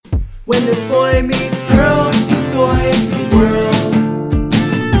When this boy meets girl, this boy meets world.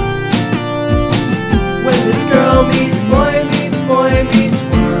 When this girl meets boy meets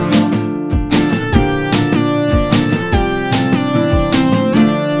world.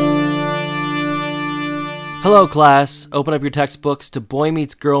 Hello, class. Open up your textbooks to Boy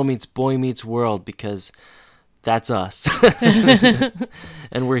Meets Girl Meets Boy Meets World, because that's us.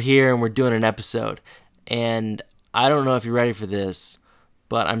 And we're here and we're doing an episode. And I don't know if you're ready for this,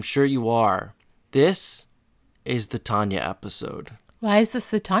 but I'm sure you are. This is the Tanya episode. Why is this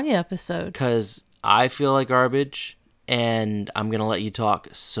the Tanya episode? Because I feel like garbage, and I'm going to let you talk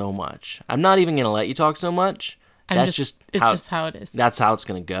so much. I'm not even going to let you talk so much. It's just how it is. That's how it's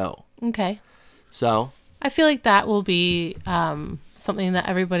going to go. Okay. So I feel like that will be something that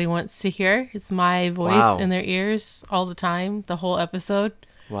everybody wants to hear. Is my voice in their ears all the time, the whole episode.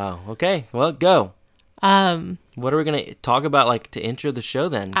 Wow. Okay. Well, go. What are we going to talk about, like, to intro the show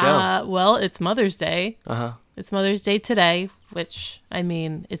then? Go. Well, it's Mother's Day. Uh-huh. It's Mother's Day today, which, I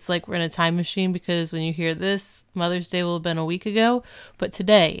mean, it's like we're in a time machine because when you hear this, Mother's Day will have been a week ago. But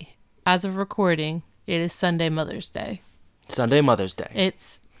today, as of recording, it is Sunday Mother's Day. Sunday Mother's Day.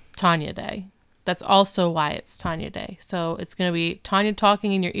 It's Tanya Day. That's also why it's Tanya Day. So it's going to be Tanya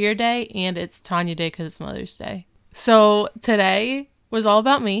talking in your ear day, and it's Tanya Day because it's Mother's Day. So today was all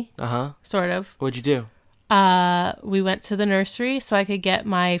about me. Uh-huh. Sort of. What'd you do? We went to the nursery so I could get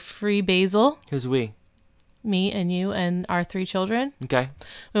my free basil. Who's we? Me and you and our 3 children. Okay.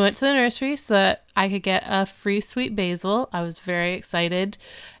 We went to the nursery so that I could get a free sweet basil. I was very excited.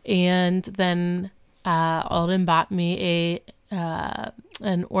 And then Alden bought me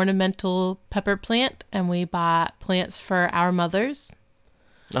an ornamental pepper plant, and we bought plants for our mothers.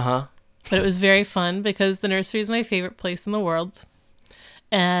 Uh-huh. But it was very fun because the nursery is my favorite place in the world.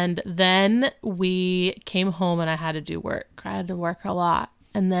 And then we came home and I had to do work. I had to work a lot.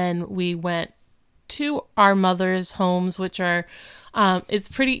 And then we went to our mothers' homes, which are, it's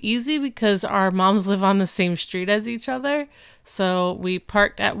pretty easy because our moms live on the same street as each other. So we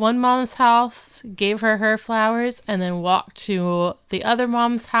parked at one mom's house, gave her flowers, and then walked to the other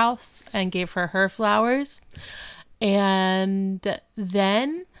mom's house and gave her flowers. And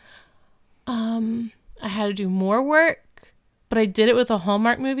then I had to do more work. But I did it with a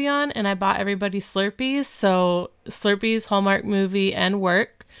Hallmark movie on, and I bought everybody Slurpees. So Slurpees, Hallmark movie, and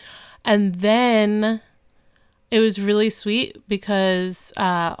work. And then it was really sweet because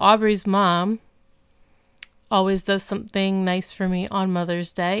Aubrey's mom always does something nice for me on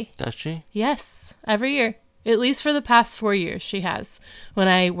Mother's Day. Does she? Yes, every year. At least for the past 4 years, she has. When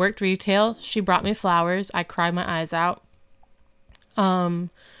I worked retail, she brought me flowers. I cried my eyes out.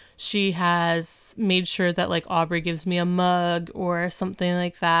 She has made sure that, like, Aubrey gives me a mug or something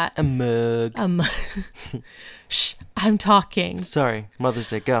like that. A mug. Shh, I'm talking. Sorry,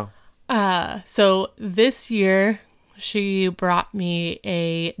 Mother's Day, go. So this year, she brought me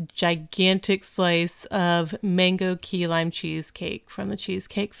a gigantic slice of mango key lime cheesecake from the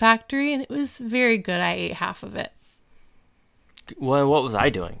Cheesecake Factory, and it was very good. I ate half of it. Well, what was I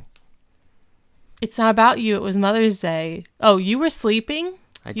doing? It's not about you. It was Mother's Day. Oh, you were sleeping?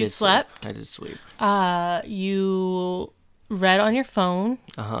 You slept? I did sleep. You read on your phone.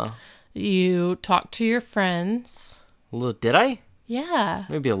 Uh-huh. You talked to your friends. Did I? Yeah.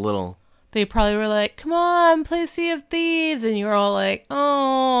 Maybe a little. They probably were like, come on, play Sea of Thieves. And you were all like,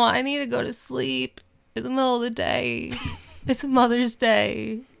 oh, I need to go to sleep in the middle of the day. It's Mother's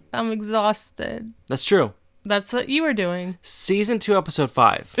Day. I'm exhausted. That's true. That's what you were doing. Season 2, episode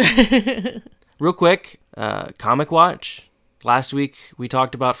 5. Real quick, Comic Watch. Last week, we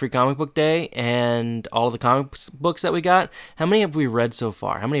talked about Free Comic Book Day and all of the comic books that we got. How many have we read so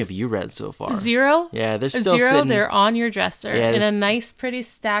far? How many have you read so far? 0? Yeah, they're still 0, sitting. they're on your dresser in a nice, pretty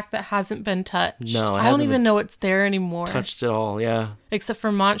stack that hasn't been touched. No, I don't even know it's there anymore. Touched it all, yeah. Except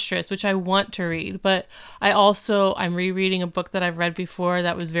for Monstrous, which I want to read. But I'm rereading a book that I've read before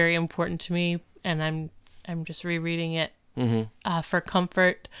that was very important to me, and I'm just rereading it for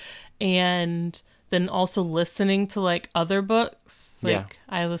comfort. And then also listening to, like, other books. Like,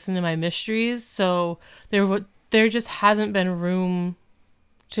 I listen to my mysteries. So there just hasn't been room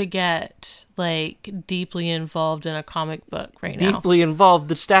to get, like, deeply involved in a comic book right now. Deeply involved?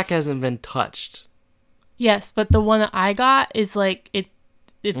 The stack hasn't been touched. Yes, but the one that I got is, like,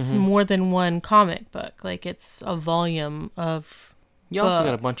 it's more than one comic book. Like, it's a volume of You also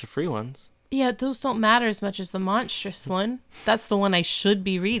got a bunch of free ones. Yeah, those don't matter as much as the Monstrous one. That's the one I should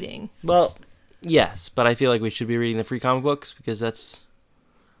be reading. Well, yes, but I feel like we should be reading the free comic books because that's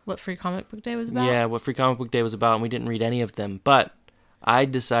what Free Comic Book Day was about? Yeah, what Free Comic Book Day was about, and we didn't read any of them. But I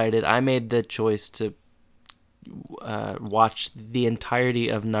made the choice to watch the entirety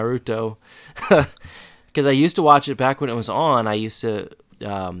of Naruto because I used to watch it back when it was on. I used to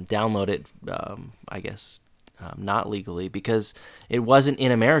download it, I guess, not legally because it wasn't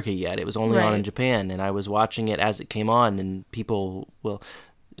in America yet. It was only on in Japan, and I was watching it as it came on, and people will...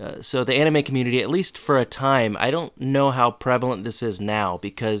 so the anime community, at least for a time, I don't know how prevalent this is now,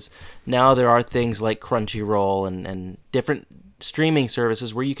 because now there are things like Crunchyroll and different streaming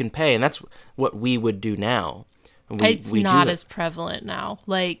services where you can pay, and that's what we would do now. It's not as prevalent now.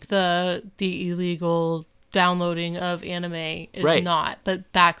 Like the illegal downloading of anime is not,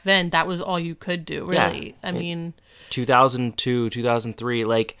 but back then that was all you could do, really. Yeah. I mean, 2002, 2003,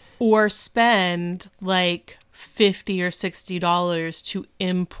 like, or spend like $50 or $60 to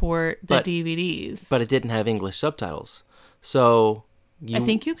import the DVDs. But it didn't have English subtitles, so I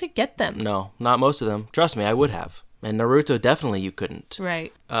think you could get them. No, not most of them. Trust me, I would have. And Naruto, definitely you couldn't.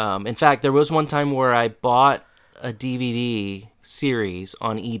 Right. In fact, there was one time where I bought a DVD series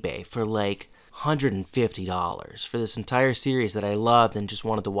on eBay for like $150 for this entire series that I loved and just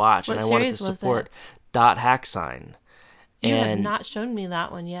wanted to watch. What and I wanted to support Dot Hack Sign. You have not shown me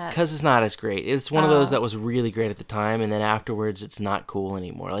that one yet. Because it's not as great. It's one of those that was really great at the time, and then afterwards it's not cool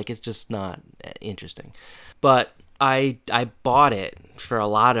anymore. Like, it's just not interesting. But I bought it for a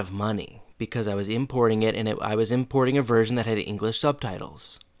lot of money because I was importing it, and I was importing a version that had English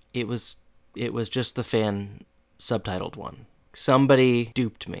subtitles. It was just the fan subtitled one. Somebody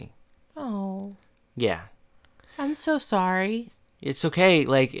duped me. Oh. Yeah. I'm so sorry. It's okay.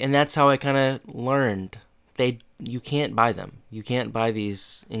 Like, and that's how I kind of learned. You can't buy them. You can't buy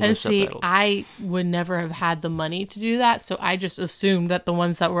these English subtitles. I would never have had the money to do that, so I just assumed that the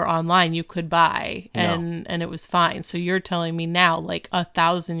ones that were online you could buy, and it was fine. So you're telling me now, like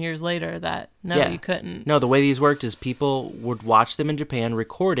 1,000 years later, that you couldn't. No, the way these worked is people would watch them in Japan,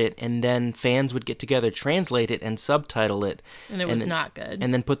 record it, and then fans would get together, translate it, and subtitle it. And it was not good.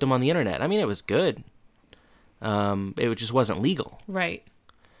 And then put them on the internet. I mean, it was good. It just wasn't legal. Right.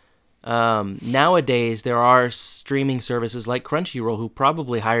 Nowadays there are streaming services like Crunchyroll who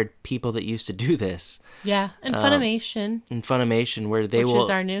probably hired people that used to do this. Yeah, and Funimation. Where which is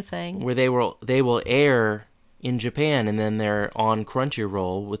our new thing. Where they will air in Japan, and then they're on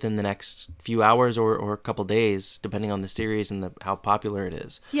Crunchyroll within the next few hours or a couple days, depending on the series and how popular it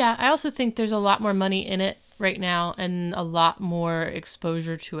is. Yeah, I also think there's a lot more money in it right now and a lot more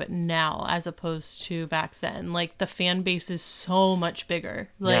exposure to it now as opposed to back then. Like, the fan base is so much bigger.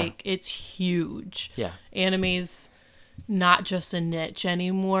 Like, it's huge. Yeah. Anime's not just a niche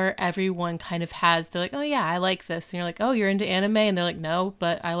anymore. Everyone kind of has, they're like, oh yeah, I like this. And you're like, oh, you're into anime? And they're like, no,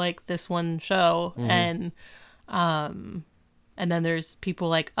 but I like this one show. Mm-hmm. And then there's people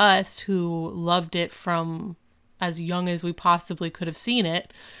like us who loved it from as young as we possibly could have seen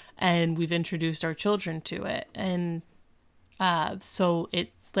it, and we've introduced our children to it. And so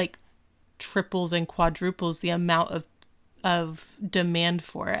it like triples and quadruples the amount of demand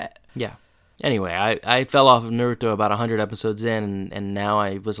for it. Yeah. Anyway, I fell off of Naruto about 100 episodes in, and now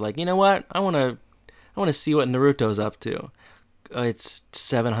I was like, you know what? I want to see what Naruto's up to. It's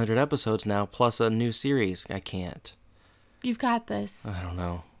 700 episodes now, plus a new series. I can't. You've got this. I don't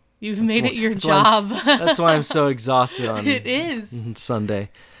know. You've made it your job. That's why I'm so exhausted on it is. Sunday.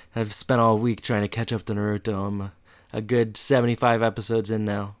 I've spent all week trying to catch up to Naruto. I'm a good 75 episodes in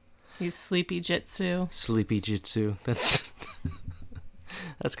now. He's sleepy jitsu. Sleepy jitsu. That's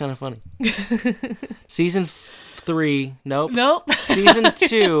kind of funny. Season 3. Nope. Season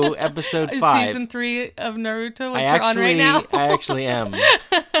 2, episode 5. Season 3 of Naruto, which you're on right now. I actually am.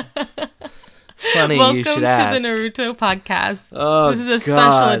 Funny you should ask. Welcome to the Naruto podcast. Oh, this is a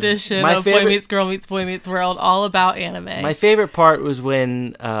special edition of Boy Meets Girl Meets Boy Meets World, all about anime. My favorite part was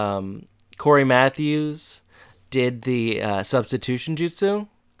when Corey Matthews did the substitution jutsu.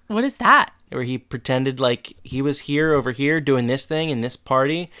 What is that? Where he pretended like he was over here doing this thing in this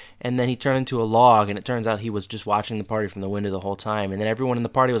party, and then he turned into a log, and it turns out he was just watching the party from the window the whole time, and then everyone in the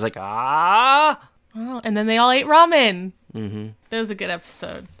party was like, ah! Oh, and then they all ate ramen. Mm-hmm. That was a good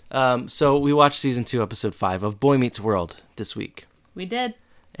episode. So we watched season 2, episode 5 of Boy Meets World this week. We did.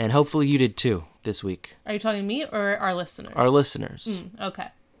 And hopefully you did too this week. Are you talking to me or our listeners? Our listeners. Okay.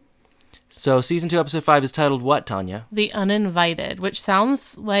 So season 2, episode 5 is titled what, Tanya? The Uninvited, which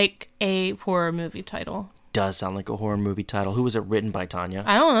sounds like a horror movie title. Does sound like a horror movie title. Who was it written by, Tanya?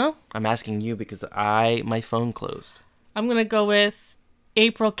 I don't know. I'm asking you because my phone closed. I'm going to go with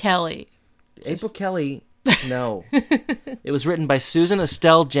April Kelly. April Kelly? No. It was written by Susan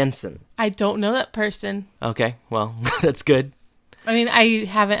Estelle Jensen. I don't know that person. Okay, well, that's good. I mean, I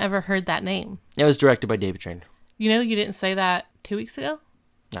haven't ever heard that name. It was directed by David Trainer. You know, you didn't say that 2 weeks ago?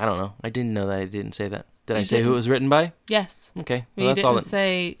 I don't know. I didn't know that I didn't say that Did I say who it was written by? Yes. Okay. But Well, you that's all. didn't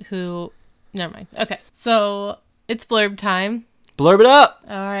say who. Never mind. Okay. So it's blurb time. Blurb it up.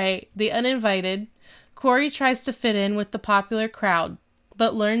 All right. The uninvited. Corey tries to fit in with the popular crowd,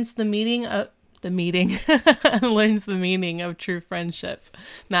 but learns the meaning of learns the meaning of true friendship.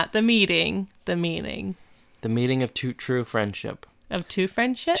 Not the meeting, the meaning. The meaning of true friendship. Of true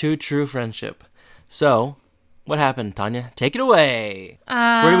friendship? True friendship. So, what happened, Tanya? Take it away.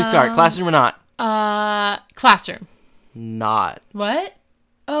 Where do we start? Classroom or not? Classroom. Not. What?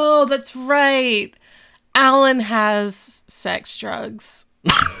 Oh, that's right. Alan has sex drugs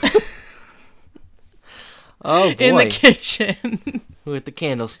Oh, boy. in the kitchen. With the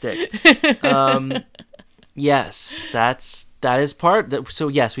candlestick. Yes, that is part. So,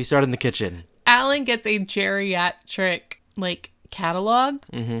 yes, we start in the kitchen. Alan gets a geriatric, catalog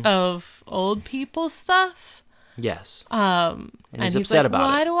of old people stuff. Yes. And he's he's upset like, about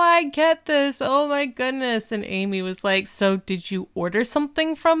why it. do I get this? Oh my goodness. And Amy was like, so did you order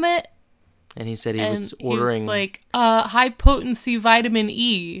something from it? And he said he And was ordering. he was like, high potency vitamin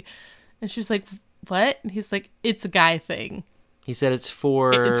E. And she was like, what? And he's like, it's a guy thing. He said it's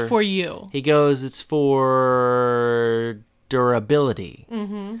for. It's for you. He goes, it's for durability.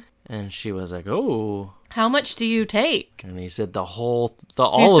 Mm-hmm. And she was like, oh. How much do you take? And he said all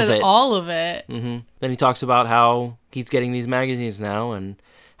He of said it. all of it. Mm-hmm. Then he talks about how he's getting these magazines now and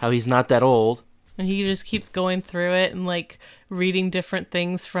how he's not that old. And he just keeps going through it and reading different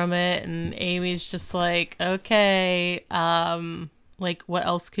things from it. And Amy's just like, okay, what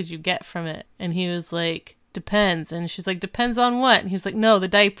else could you get from it? And he was like, depends. And she's like, depends on what? And he was like, no, the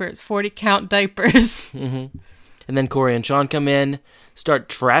diapers, 40 count diapers. Mm-hmm. And then Corey and Sean come in, start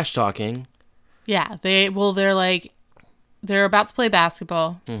trash talking. Yeah, they're about to play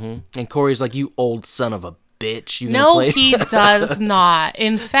basketball. Mm-hmm. And Corey's like, you old son of a bitch. No, he does not.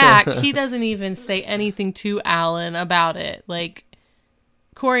 In fact, he doesn't even say anything to Alan about it.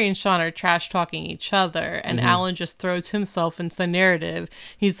 Corey and Sean are trash talking each other, and Alan just throws himself into the narrative.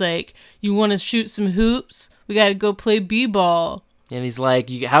 He's like, you want to shoot some hoops? We got to go play b-ball. And he's like,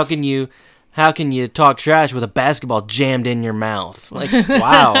 how can you talk trash with a basketball jammed in your mouth? Like,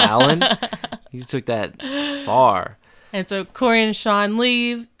 wow, Alan. You took that far. And so Corey and Sean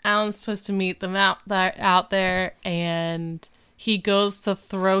leave. Alan's supposed to meet them out there, and he goes to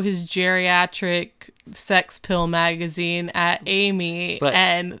throw his geriatric sex pill magazine at Amy, But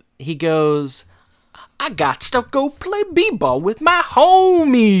and he goes, I got to go play b-ball with my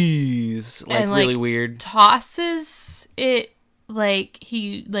homies. And, Really weird. tosses it.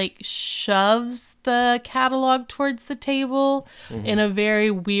 He shoves the catalog towards the table in a very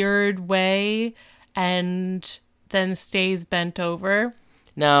weird way, and then stays bent over.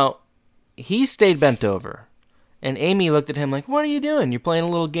 Now, he stayed bent over, and Amy looked at him like, what are you doing? You're playing a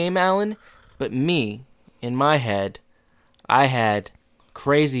little game, Alan? But me, in my head, I had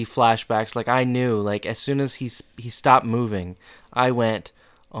crazy flashbacks. I knew, as soon as he stopped moving, I went,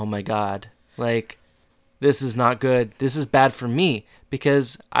 oh my God, this is not good. This is bad for me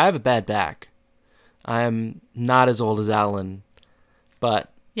because I have a bad back. I'm not as old as Alan, but...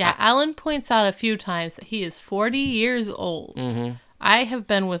 Yeah, Alan points out a few times that he is 40 years old. Mm-hmm. I have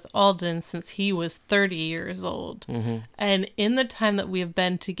been with Alden since he was 30 years old. Mm-hmm. And in the time that we have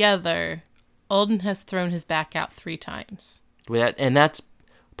been together, Alden has thrown his back out 3 times. And that's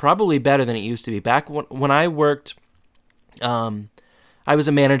probably better than it used to be. Back when I worked... I was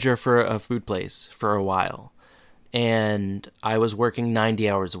a manager for a food place for a while, and I was working 90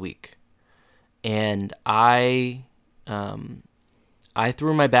 hours a week, and I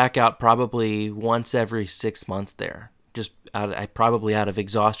threw my back out probably once every 6 months there, just probably out of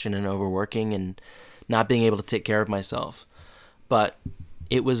exhaustion and overworking and not being able to take care of myself. But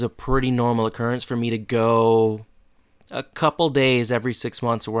it was a pretty normal occurrence for me to go a couple days every 6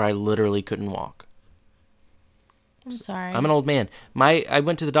 months where I literally couldn't walk. I'm sorry. I'm an old man. I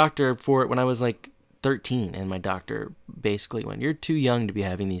went to the doctor for it when I was 13, and my doctor basically went, you're too young to be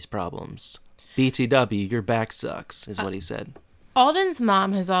having these problems. BTW, your back sucks, is what he said. Alden's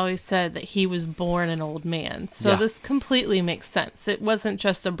mom has always said that he was born an old man, so Yeah. this completely makes sense. It wasn't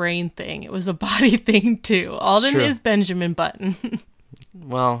just a brain thing, it was a body thing too. Alden true. is Benjamin Button.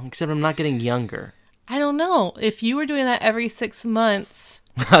 Well, except I'm not getting younger. I don't know. If you were doing that every 6 months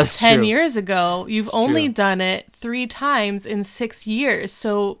That's 10 true. years ago, you've It's only true. done it 3 times in 6 years.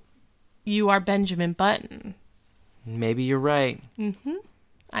 So you are Benjamin Button. Maybe you're right.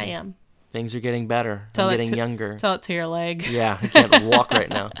 I am. Things are getting better. Tell I'm it getting to- younger. Tell it to your leg. Yeah, I can't walk right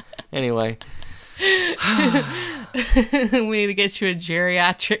now. Anyway, We need to get you a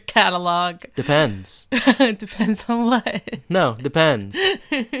geriatric catalog. depends. Depends on what. No, depends.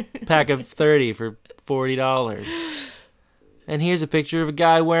 Pack of 30 for $40. And here's a picture of a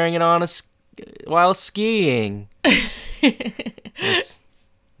guy wearing it on while skiing.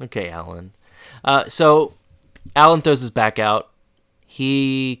 Okay, Alan. So Alan throws his back out.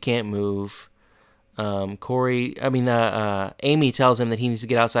 He can't move. Amy tells him that he needs to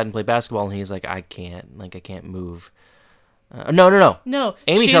get outside and play basketball, and he's like, I can't move. No.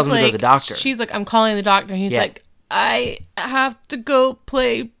 Amy tells him to go to the doctor. She's like, I'm calling the doctor. And he's like, I have to go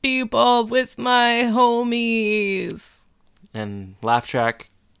play b-ball with my homies. And laugh track,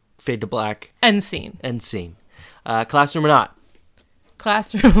 fade to black. End scene. Classroom or not?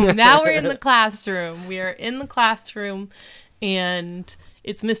 Classroom. Now we're in the classroom. We are in the classroom, and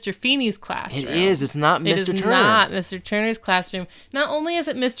it's Mr. Feeney's classroom. It is. It's not Mr. Turner. It is not Mr. Turner's classroom. Not only is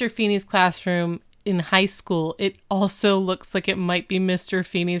it Mr. Feeney's classroom in high school, it also looks like it might be Mr.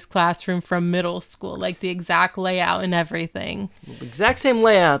 Feeney's classroom from middle school, like the exact layout and everything. Exact same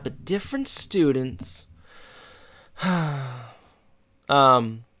layout, but different students. No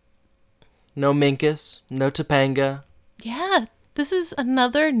Minkus, no Topanga. Yeah, this is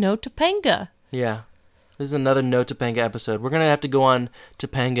another no Topanga. Yeah, this is another no Topanga episode. We're gonna have to go on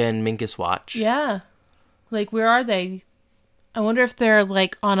Topanga and Minkus watch. Yeah, like where are they? I wonder if they're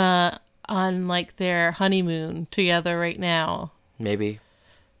like on their honeymoon together right now. Maybe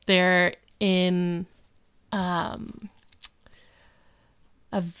they're in a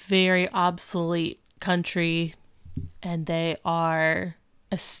very obsolete country, and they are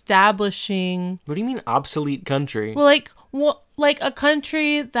establishing. What do you mean obsolete country? Well, like a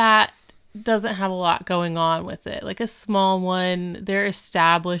country that doesn't have a lot going on with it, like a small one. They're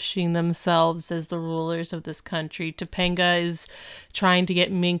establishing themselves as the rulers of this country. Topanga is trying to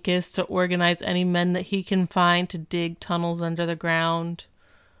get Minkus to organize any men that he can find to dig tunnels under the ground.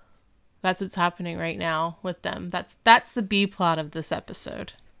 That's what's happening right now with them. That's the B plot of this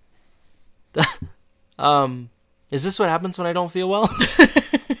episode. Is this what happens when I don't feel well?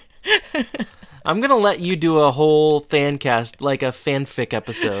 I'm gonna let you do a whole fan cast, like a fanfic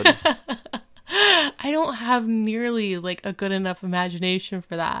episode. I don't have nearly like a good enough imagination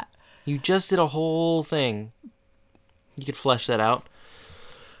for that. You just did a whole thing. You could flesh that out.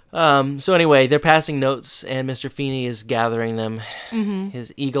 So anyway, they're passing notes, and Mr. Feeney is gathering them. Mm-hmm.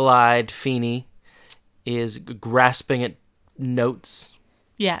 His eagle-eyed Feeney is grasping at notes.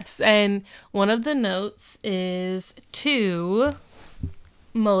 Yes, and one of the notes is to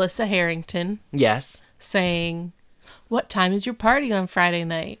Melissa Harrington. Yes. Saying, "What time is your party on Friday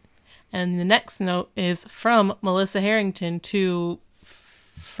night?" And the next note is from Melissa Harrington to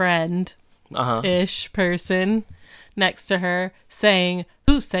friend-ish person next to her saying,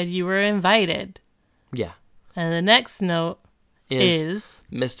 "Who said you were invited?" Yeah. And the next note is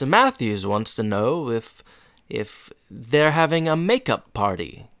Mr. Matthews wants to know if they're having a makeup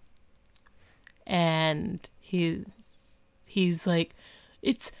party. And he's like,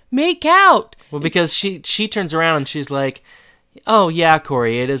 "It's make out." Well, because she turns around and she's like, "Oh yeah,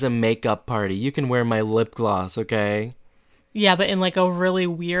 Corey, it is a makeup party. You can wear my lip gloss, okay?" Yeah, but in like a really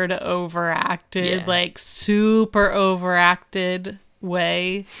weird, overacted, like super overacted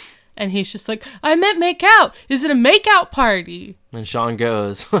way. And he's just like, "I meant make out. Is it a make out party?" And Sean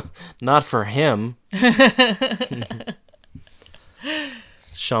goes, "Not for him."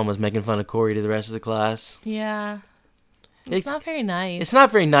 Sean was making fun of Corey to the rest of the class. Yeah. It's not very nice. It's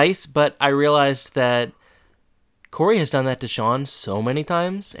not very nice, but I realized that Corey has done that to Sean so many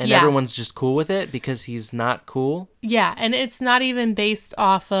times, and everyone's just cool with it because he's not cool. Yeah, and it's not even based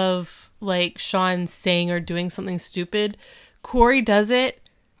off of, like, Sean saying or doing something stupid. Corey does it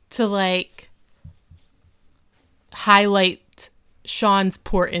to, like, highlight Sean's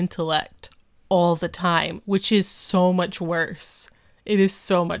poor intellect all the time, which is so much worse. It is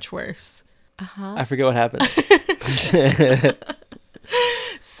so much worse. I forget what happens.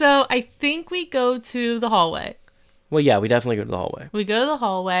 So I think we go to the hallway. Well, yeah, we definitely go to the hallway. We go to the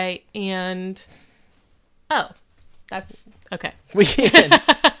hallway and... Oh, that's... Okay. We can.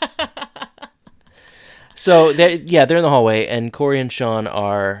 So, they're in the hallway, and Corey and Sean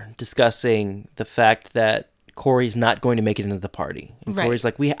are discussing the fact that Corey's not going to make it into the party. And Corey's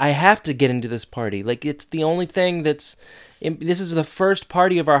like, I have to get into this party. Like, it's the only thing that's... This is the first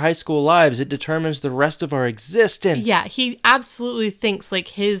party of our high school lives. It determines the rest of our existence. Yeah, he absolutely thinks like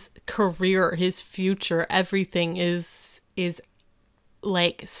his career, his future, everything is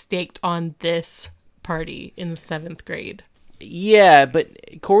like staked on this party in the 7th grade. Yeah, but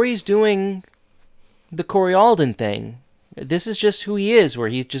Corey's doing the Corey Alden thing. This is just who he is, where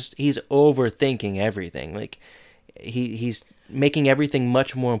he's overthinking everything. Like he's making everything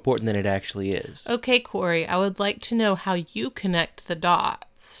much more important than it actually is. Okay, Corey, I would like to know how you connect the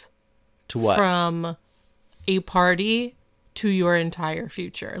dots. To what? From a party to your entire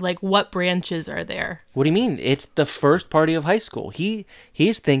future? Like, what branches are there? What do you mean? It's the first party of high school.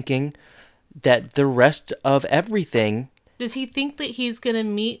 He's thinking that the rest of everything. Does he think that he's going to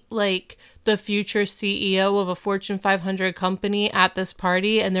meet, like, the future CEO of a Fortune 500 company at this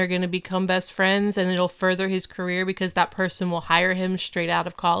party, and they're going to become best friends, and it'll further his career because that person will hire him straight out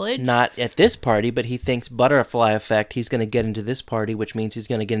of college? Not at this party, but he thinks butterfly effect. He's going to get into this party, which means he's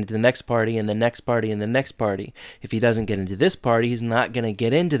going to get into the next party and the next party and the next party. If he doesn't get into this party, he's not going to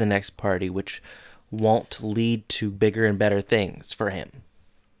get into the next party, which won't lead to bigger and better things for him.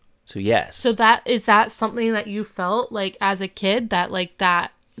 So yes. So is that something that you felt like as a kid, that like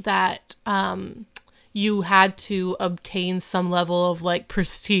that you had to obtain some level of like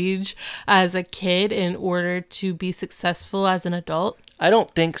prestige as a kid in order to be successful as an adult? I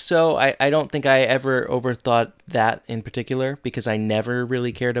don't think so. I don't think I ever overthought that in particular, because I never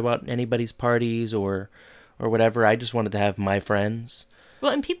really cared about anybody's parties or whatever. I just wanted to have my friends.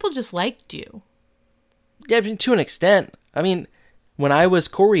 Well, and people just liked you. Yeah, to an extent. I mean, when I was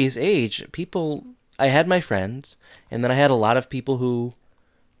Corey's age, I had my friends, and then I had a lot of people who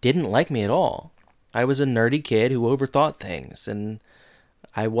didn't like me at all. I was a nerdy kid who overthought things, and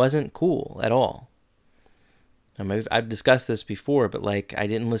I wasn't cool at all. I mean, I've discussed this before, but like, I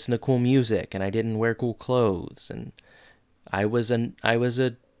didn't listen to cool music, and I didn't wear cool clothes, and I was a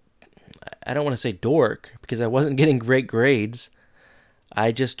I don't want to say dork, because I wasn't getting great grades.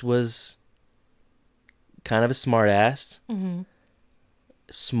 I just was kind of a smartass,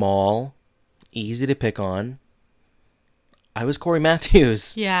 small, easy to pick on. I was Corey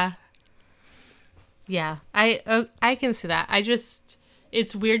Matthews. Yeah. Yeah, I can see that.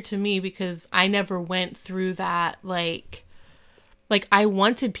 It's weird to me because I never went through that, like I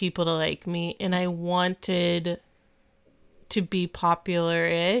wanted people to like me, and I wanted to be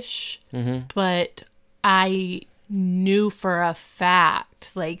popular-ish, but I knew for a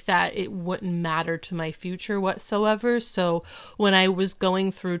fact like that it wouldn't matter to my future whatsoever. So when I was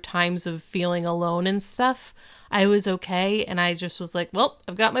going through times of feeling alone and stuff, I was okay, and I just was like, well,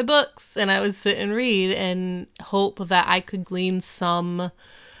 I've got my books, and I would sit and read and hope that I could glean some,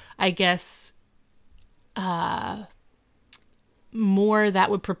 I guess, more that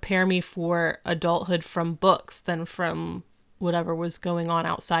would prepare me for adulthood from books than from whatever was going on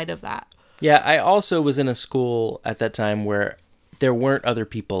outside of that. Yeah, I also was in a school at that time where there weren't other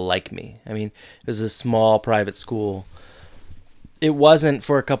people like me. I mean, it was a small private school. It wasn't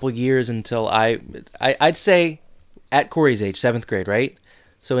for a couple years until I'd say at Corey's age, 7th grade, right?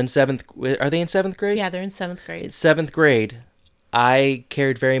 So are they in 7th grade? Yeah, they're in 7th grade. In 7th grade, I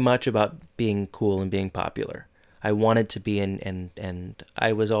cared very much about being cool and being popular. I wanted to be and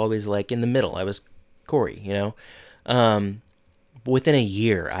I was always like in the middle. I was Corey, you know? Within a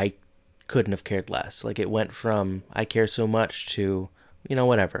year, I couldn't have cared less. Like, it went from I care so much to, you know,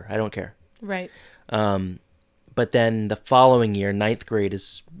 whatever. I don't care. Right. But then the following year, 9th grade,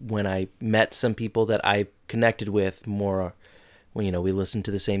 is when I met some people that I connected with more. When, you know, we listened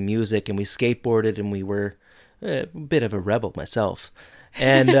to the same music and we skateboarded, and we were a bit of a rebel myself.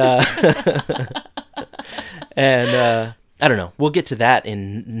 And and I don't know. We'll get to that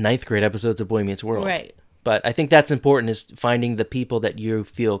in 9th grade episodes of Boy Meets World. Right. But I think that's important, is finding the people that you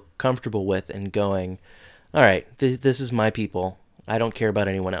feel comfortable with and going, all right, this is my people. I don't care about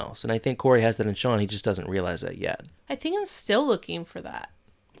anyone else. And I think Corey has that in Sean. He just doesn't realize that yet. I think I'm still looking for that.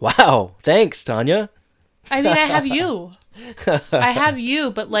 Wow. Thanks, Tanya. I mean, I have you. I have you,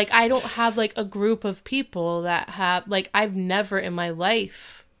 but like, I don't have like a group of people that have, like, I've never in my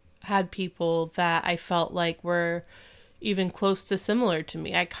life had people that I felt like were even close to similar to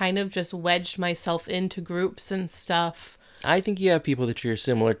me. I kind of just wedged myself into groups and stuff. I think you have people that you're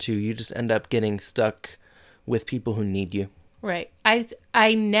similar to. You just end up getting stuck with people who need you. Right.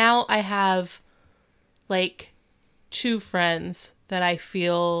 I now have like 2 friends that I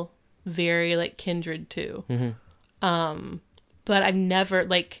feel very like kindred to. But I've never,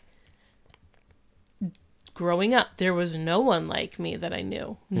 like, growing up, there was no one like me that I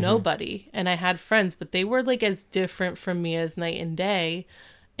knew. Nobody. And I had friends, but they were like as different from me as night and day.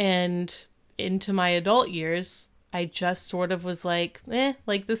 And into my adult years, I just sort of was like,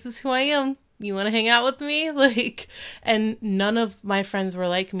 like, this is who I am. You want to hang out with me? Like, and none of my friends were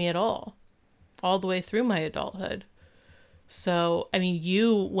like me at all the way through my adulthood. So, I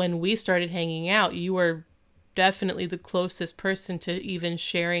mean, when we started hanging out, you were definitely the closest person to even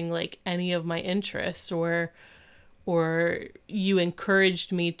sharing like any of my interests, or you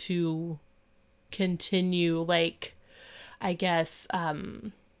encouraged me to continue, like, I guess,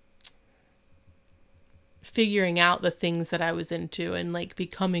 figuring out the things that I was into and like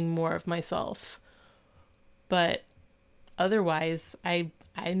becoming more of myself. but otherwise, I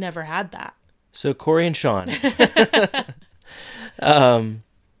never had that. So Corey and Sean, they're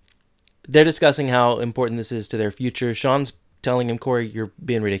discussing how important this is to their future. Sean's telling him, Corey, you're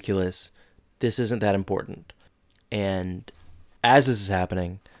being ridiculous. This isn't that important. And as this is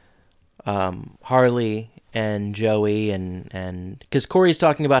happening, Harley and Joey and because Corey's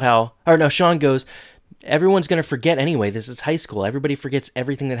talking about how, or no, Sean goes, everyone's going to forget anyway. This is high school. Everybody forgets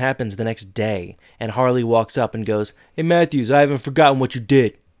everything that happens the next day. And Harley walks up and goes, hey, Matthews, I haven't forgotten what you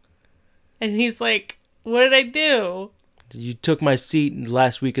did. And he's like, what did I do? You took my seat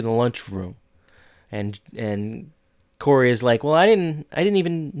last week in the lunchroom. And Corey is like, well, I didn't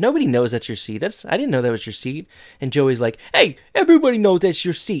even, nobody knows that's your seat. I didn't know that was your seat. And Joey's like, hey, everybody knows that's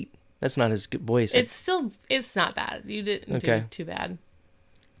your seat. That's not his good voice. It's not bad. You didn't do too bad.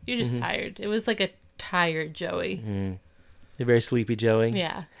 You're just tired. It was like a tired Joey. A very sleepy Joey.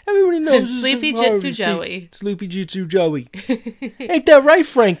 Yeah. Everybody knows. Sleepy Jitsu Joey. Sleepy Jitsu Joey. Ain't that right,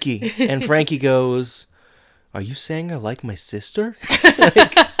 Frankie? And Frankie goes, are you saying I like my sister?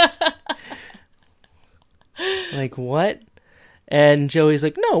 like what? And Joey's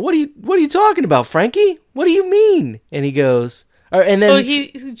like, no, what are you talking about, Frankie? What do you mean? And he goes, and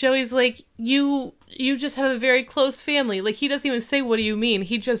then Joey's like, you just have a very close family. Like, he doesn't even say, what do you mean?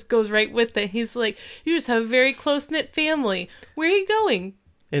 He just goes right with it. He's like, you just have a very close-knit family. Where are you going?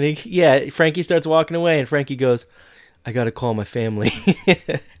 And Frankie starts walking away, and Frankie goes, I gotta call my family.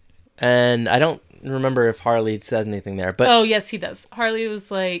 And I don't remember if Harley said anything there, but oh yes, he does. Harley was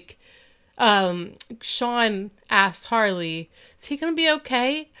like, Sean asked Harley, is he gonna be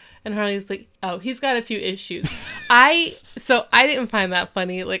okay? And Harley's like, oh, he's got a few issues. So I didn't find that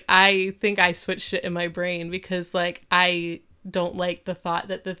funny. Like, I think I switched it in my brain because, like, I don't like the thought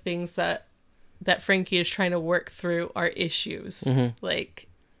that the things that Frankie is trying to work through are issues. Like,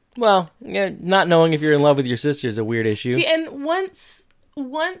 well, yeah, not knowing if you're in love with your sister is a weird issue. See, and once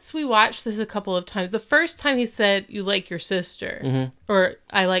we watched this a couple of times, the first time he said, you like your sister, or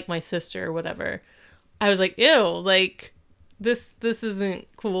I like my sister, or whatever, I was like, ew, like, this isn't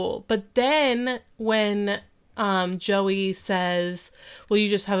cool. But then when Joey says, well, you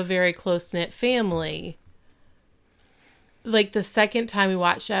just have a very close-knit family, like, the second time we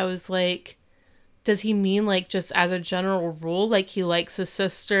watched it, I was like, does he mean, like, just as a general rule, like, he likes his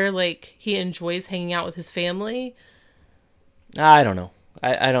sister, like, he enjoys hanging out with his family? I don't know.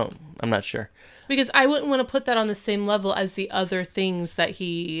 I'm not sure. Because I wouldn't want to put that on the same level as the other things that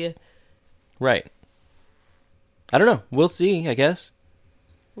he... Right. I don't know. We'll see, I guess.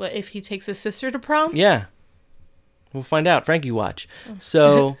 What, if he takes his sister to prom? Yeah. We'll find out. Frankie watch.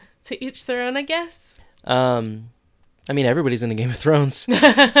 So... To each their own, I guess? I mean, everybody's in the Game of Thrones.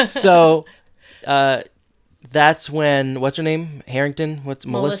 So... that's when, what's her name? Harrington?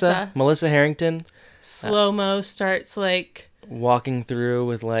 Melissa? Melissa Harrington. Slow-mo starts, like... walking through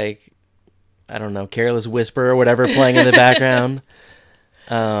with, like, I don't know, Careless Whisper or whatever playing in the background.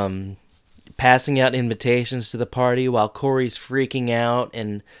 Passing out invitations to the party while Corey's freaking out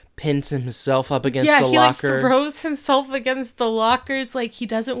and pins himself up against the locker. Yeah, he, like, throws himself against the lockers like he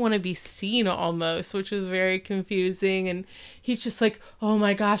doesn't want to be seen almost, which was very confusing. And he's just like, oh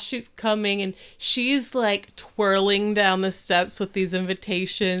my gosh, she's coming. And she's, like, twirling down the steps with these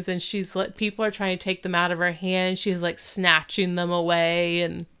invitations. And she's like, people are trying to take them out of her hand. She's, like, snatching them away.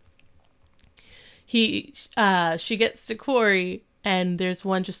 And she gets to Corey. And there's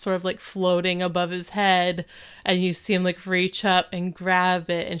one just sort of, like, floating above his head. And you see him, like, reach up and grab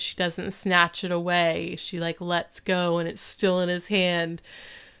it. And she doesn't snatch it away. She, like, lets go. And it's still in his hand.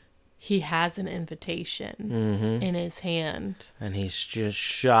 He has an invitation in his hand. And he's just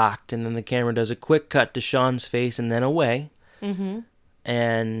shocked. And then the camera does a quick cut to Sean's face and then away.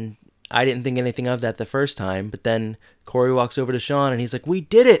 And I didn't think anything of that the first time. But then Corey walks over to Sean. And he's like, we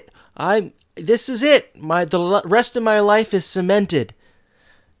did it. This is it. The rest of my life is cemented.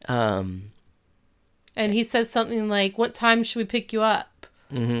 And he says something like, what time should we pick you up?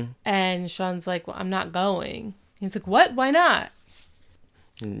 And Sean's like, well, I'm not going. He's like, what? Why not?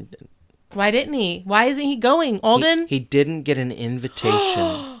 Why didn't he? Why isn't he going, Alden? He didn't get an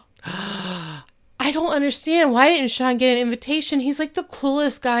invitation. I don't understand. Why didn't Sean get an invitation? He's like the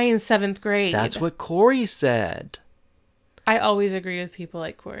coolest guy in 7th grade. That's what Corey said. I always agree with people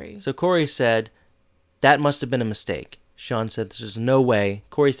like Corey. So Corey said, that must have been a mistake. Sean said, there's no way.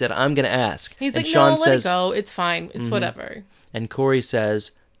 Corey said, I'm going to ask. He's and like, Sean no, says, let it go. It's fine. It's whatever. And Corey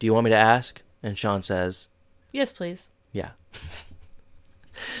says, do you want me to ask? And Sean says, yes, please. Yeah.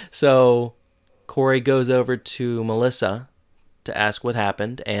 So Corey goes over to Melissa to ask what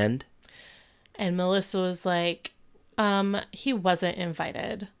happened. And Melissa was like, he wasn't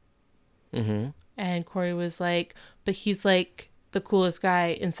invited. And Corey was like, but he's like the coolest guy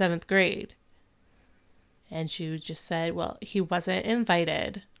in 7th grade. And she just said, well, he wasn't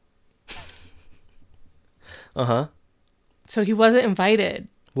invited. Uh-huh. So he wasn't invited.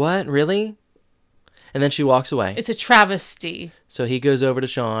 What? Really? And then she walks away. It's a travesty. So he goes over to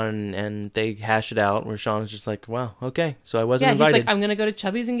Sean and they hash it out where Sean's just like, wow, okay. So I wasn't invited. He's like, I'm going to go to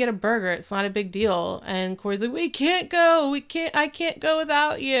Chubby's and get a burger. It's not a big deal. And Corey's like, we can't go. I can't go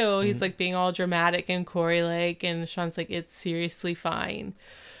without you. Mm-hmm. He's like being all dramatic and Corey like, and Sean's like, it's seriously fine.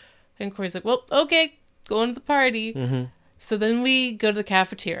 And Corey's like, well, okay, going to the party. Mm-hmm. So then we go to the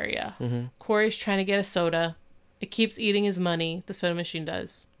cafeteria. Mm-hmm. Corey's trying to get a soda. It keeps eating his money. The soda machine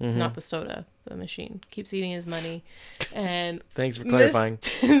does. Mm-hmm. Not the soda. The machine keeps eating his money. And thanks for clarifying.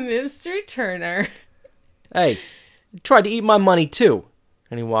 Mr. Turner. Hey, you tried to eat my money too.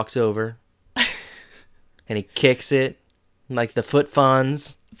 And he walks over. And he kicks it. Like the foot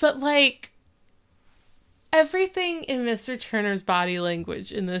funds. But like, everything in Mr. Turner's body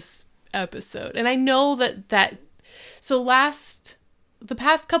language in this episode. And I know that so the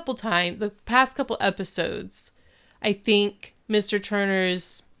past couple episodes, I think Mr.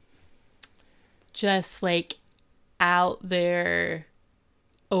 Turner's just like out there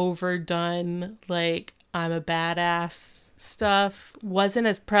overdone, like I'm a badass stuff wasn't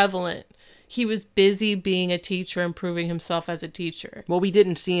as prevalent. He was busy being a teacher and proving himself as a teacher. Well, we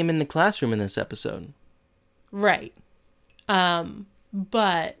didn't see him in the classroom in this episode. Right.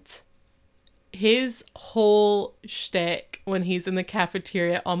 But his whole shtick when he's in the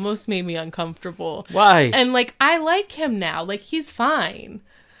cafeteria almost made me uncomfortable. Why? And like, I like him now. Like, he's fine.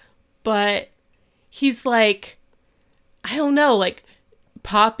 But he's like, I don't know, like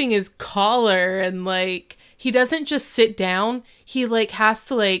popping his collar and like, he doesn't just sit down. He like has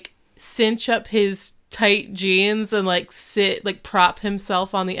to like cinch up his tight jeans and like sit, like prop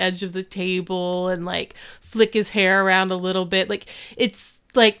himself on the edge of the table and like flick his hair around a little bit. Like, it's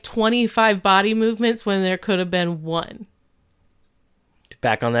like 25 body movements when there could have been one.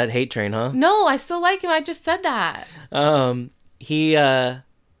 Back on that hate train, huh? No, I still like him. I just said that.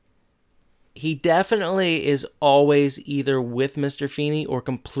 He definitely is always either with Mr. Feeney or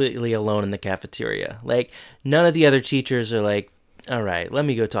completely alone in the cafeteria. Like, none of the other teachers are like, all right, let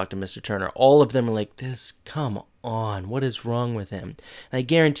me go talk to Mr. Turner. All of them are like, come on, what is wrong with him? And I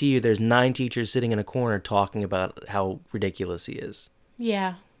guarantee you there's 9 teachers sitting in a corner talking about how ridiculous he is.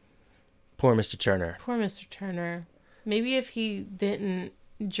 Yeah. Poor Mr. Turner. Poor Mr. Turner. Maybe if he didn't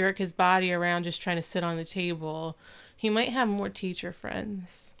jerk his body around just trying to sit on the table, he might have more teacher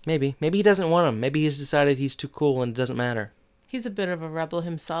friends. Maybe he doesn't want them. Maybe he's decided he's too cool and it doesn't matter. He's a bit of a rebel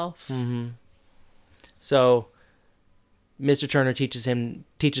himself. Mm-hmm. So Mr. Turner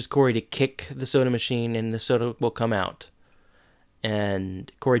teaches Corey to kick the soda machine and the soda will come out.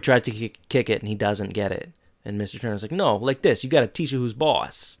 And Corey tries to kick it and he doesn't get it. And Mr. Turner's like, no, like this. You got to teach who's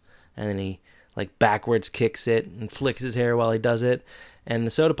boss. And then he like backwards kicks it and flicks his hair while he does it. And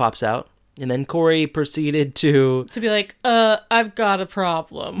the soda pops out. And then Corey proceeded to be like, I've got a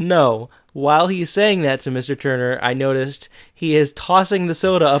problem. No. While he's saying that to Mr. Turner, I noticed he is tossing the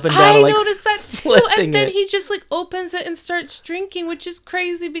soda up and down. I noticed that too. And then it. he just like opens it and starts drinking, which is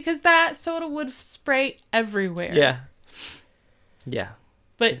crazy because that soda would spray everywhere. Yeah. Yeah.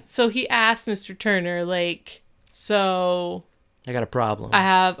 But so he asked Mr. Turner, like, so I got a problem. I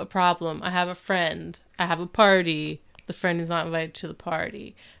have a problem. I have a friend. I have a party. The friend is not invited to the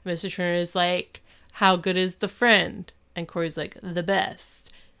party. Mr. Turner is like, how good is the friend? And Corey's like, the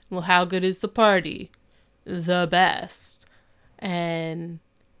best. Well, how good is the party? The best. And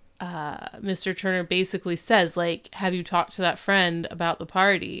Mr. Turner basically says, like, have you talked to that friend about the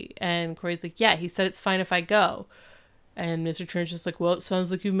party? And Corey's like, yeah, he said it's fine if I go. And Mr. Turner's just like, well, it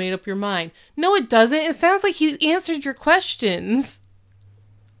sounds like you've made up your mind. No, it doesn't. It sounds like he answered your questions.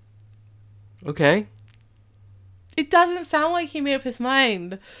 Okay. It doesn't sound like he made up his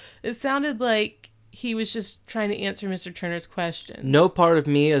mind. It sounded like he was just trying to answer Mr. Turner's questions. No part of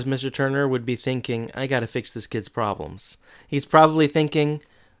me as Mr. Turner would be thinking, I gotta fix this kid's problems. He's probably thinking,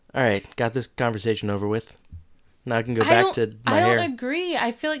 all right, got this conversation over with. Now I can go back to my hair. I don't agree.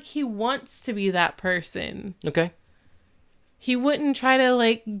 I feel like he wants to be that person. Okay. He wouldn't try to,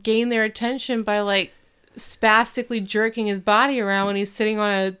 like, gain their attention by, like, spastically jerking his body around when he's sitting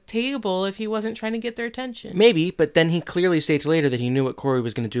on a table if he wasn't trying to get their attention. Maybe, but then he clearly states later that he knew what Corey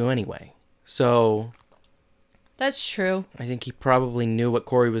was going to do anyway. So That's true. I think he probably knew what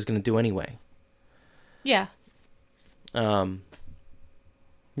Corey was going to do anyway. Yeah.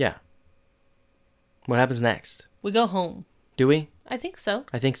 Yeah. What happens next? We go home. Do we? I think so.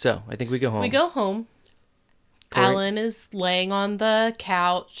 I think so. I think we go home. We go home. Alan is laying on the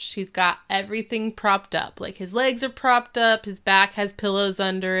couch. He's got everything propped up. Like, his legs are propped up. His back has pillows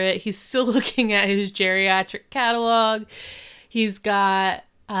under it. He's still looking at his geriatric catalog. He's got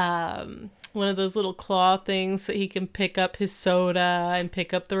one of those little claw things that he can pick up his soda and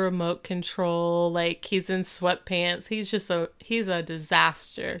pick up the remote control. Like, he's in sweatpants. He's a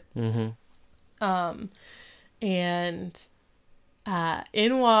disaster. Mm-hmm. And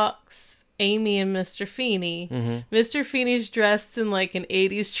in walks Amy and Mr. Feeney. Mm-hmm. Mr. Feeney's dressed in like an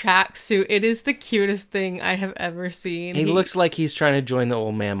 80s tracksuit. It is the cutest thing I have ever seen. He looks like he's trying to join the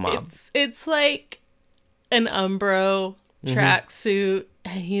old man mob. It's like an Umbro tracksuit.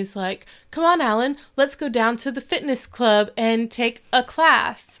 And he's like, come on, Alan, let's go down to the fitness club and take a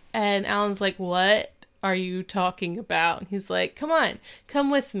class. And Alan's like, what are you talking about? And he's like, come on, come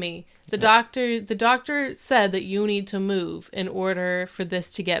with me. The doctor said that you need to move in order for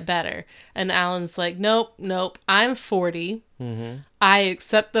this to get better. And Alan's like, nope, I'm 40. Mm-hmm. I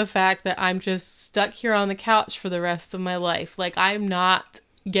accept the fact that I'm just stuck here on the couch for the rest of my life. Like, I'm not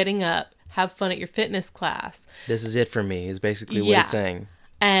getting up. Have fun at your fitness class. This is it for me, is basically what it's saying.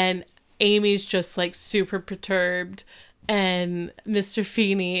 And Amy's just like super perturbed. And Mr.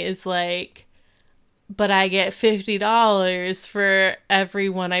 Feeney is like, but I get $50 for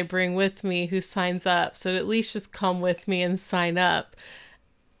everyone I bring with me who signs up. So at least just come with me and sign up.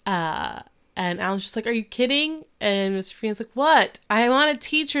 And Alan's just like, are you kidding? And Mr. Feeney's like, what? I want a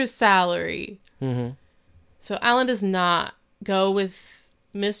teacher's salary. Mm-hmm. So Alan does not go with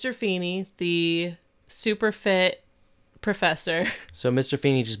Mr. Feeney, the super fit professor. So Mr.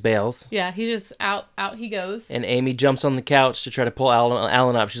 Feeney just bails. Yeah, he just out he goes. And Amy jumps on the couch to try to pull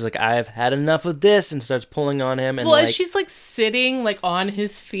Alan up. She's like, I've had enough of this, and starts pulling on him. And well, she's like sitting like on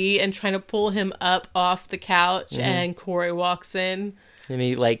his feet and trying to pull him up off the couch, and Corey walks in. And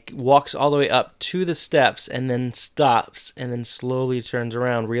he like walks all the way up to the steps and then stops and then slowly turns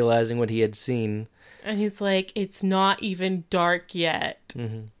around, realizing what he had seen. And he's like, it's not even dark yet.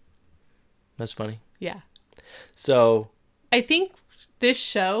 Mm-hmm. That's funny. Yeah. So I think this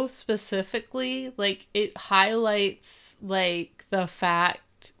show specifically, like, it highlights like the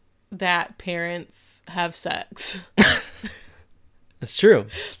fact that parents have sex. it's true.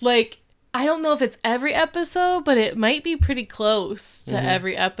 Like, I don't know if it's every episode, but it might be pretty close to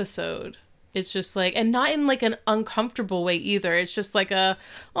every episode. It's just like, and not in like an uncomfortable way either. It's just like oh,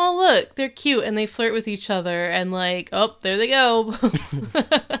 look, they're cute and they flirt with each other and like, oh, there they go.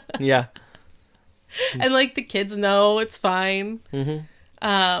 Yeah. And like the kids know it's fine.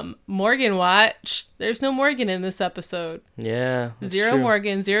 Mm-hmm. Morgan watch. There's no Morgan in this episode. Yeah. Zero true.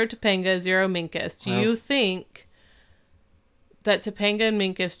 Morgan, zero Topanga, zero Minkus. Do you think that Topanga and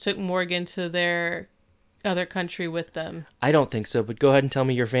Minkus took Morgan to their other country with them? I don't think so, but go ahead and tell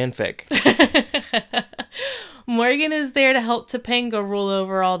me your fanfic. Morgan is there to help Topanga rule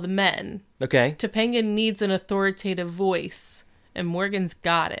over all the men. Okay. Topanga needs an authoritative voice, and Morgan's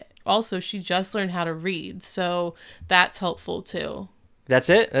got it. Also, she just learned how to read, so that's helpful too. That's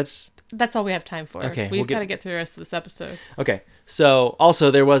it? That's all we have time for. Okay, We've got to get through the rest of this episode. Okay. So,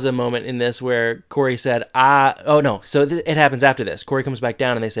 also, there was a moment in this where Corey said, it happens after this. Corey comes back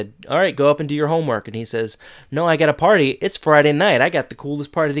down and they said, all right, go up and do your homework. And he says, no, I got a party. It's Friday night. I got the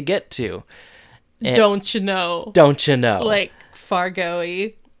coolest party to get to. And don't you know? Don't you know? Like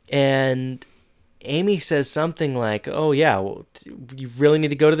Fargo-y. And Amy says something like, oh, yeah, well, you really need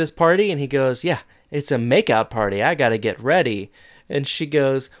to go to this party? And he goes, yeah, it's a makeout party. I got to get ready. And she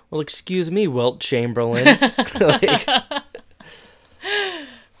goes, well, excuse me, Wilt Chamberlain.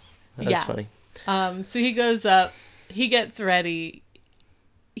 That's funny. So he goes up, he gets ready.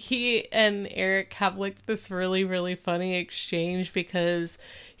 He and Eric have like this really, really funny exchange because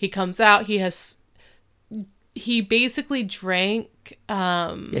he comes out, he basically drank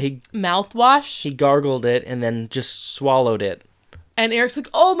mouthwash. He gargled it and then just swallowed it. And Eric's like,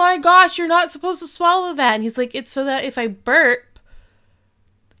 oh my gosh, you're not supposed to swallow that. And he's like, it's so that if I burp,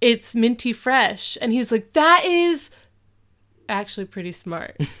 it's minty fresh. And he's like, that is actually pretty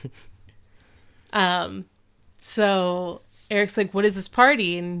smart. So Eric's like, what is this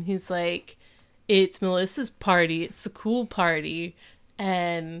party? And he's like, it's Melissa's party. It's the cool party.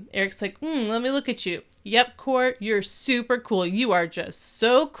 And Eric's like, let me look at you. Yep, Court, you're super cool. You are just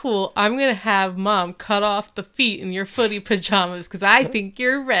so cool. I'm going to have Mom cut off the feet in your footy pajamas because I think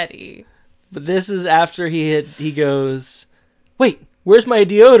you're ready. But this is after he goes, wait, where's my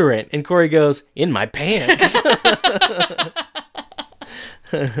deodorant? And Corey goes, in my pants.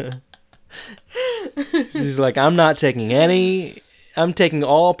 She's like, I'm taking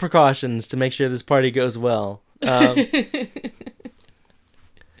all precautions to make sure this party goes well.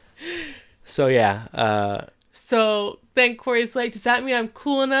 So yeah. So then Corey's like, does that mean I'm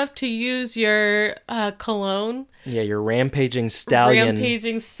cool enough to use your cologne? Yeah, your rampaging stallion.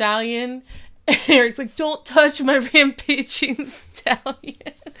 Rampaging stallion. Eric's like, don't touch my rampaging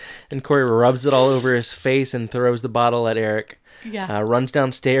stallion. And Corey rubs it all over his face and throws the bottle at Eric. Yeah. Runs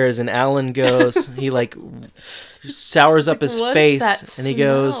downstairs, and Alan goes, he like sours up his "What is face, that and he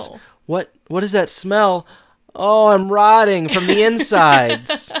goes, smell?" what is that smell? Oh, I'm rotting from the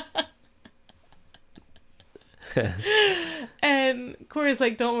insides. And Corey's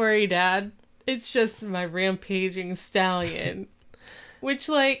like, don't worry, Dad. It's just my rampaging stallion. Which,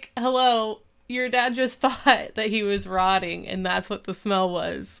 like, hello, your dad just thought that he was rotting, and that's what the smell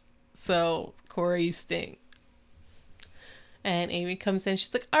was. So, Corey, you stink. And Amy comes in.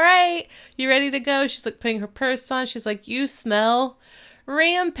 She's like, all right, you ready to go? She's like putting her purse on. She's like, you smell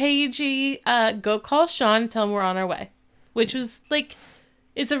rampagey. Go call Sean and tell him we're on our way. Which was like,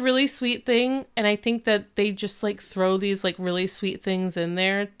 it's a really sweet thing. And I think that they just like throw these like really sweet things in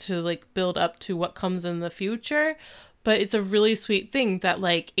there to like build up to what comes in the future. But it's a really sweet thing that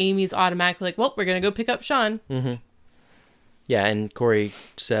like Amy's automatically like, well, we're going to go pick up Sean. Mm-hmm. Yeah, and Corey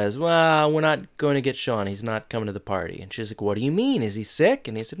says, well, we're not going to get Sean. He's not coming to the party. And she's like, what do you mean? Is he sick?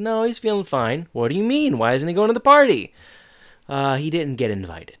 And he said, no, he's feeling fine. What do you mean? Why isn't he going to the party? He didn't get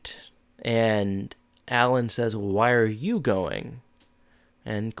invited. And Alan says, well, why are you going?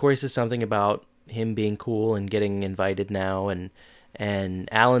 And Corey says something about him being cool and getting invited now. And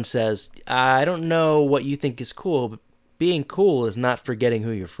Alan says, I don't know what you think is cool, but being cool is not forgetting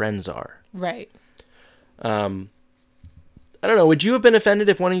who your friends are. Right. I don't know. Would you have been offended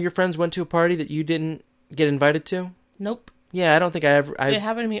if one of your friends went to a party that you didn't get invited to? Nope. Yeah, I don't think I ever... It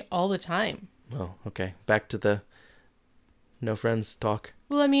happened to me all the time. Oh, okay. Back to the no friends talk.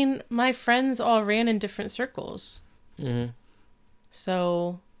 Well, I mean, my friends all ran in different circles. Mm-hmm.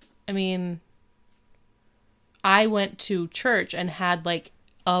 So, I mean, I went to church and had like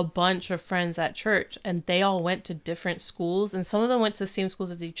a bunch of friends at church, and they all went to different schools, and some of them went to the same schools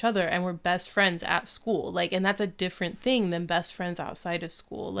as each other and were best friends at school. Like, and that's a different thing than best friends outside of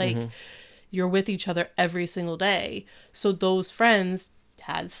school. Like, you're with each other every single day. So those friends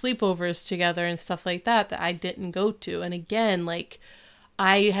had sleepovers together and stuff like that I didn't go to. And again, like,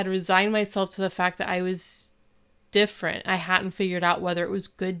 I had resigned myself to the fact that I was different. I hadn't figured out whether it was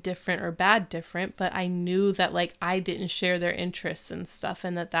good different or bad different, but I knew that like I didn't share their interests and stuff,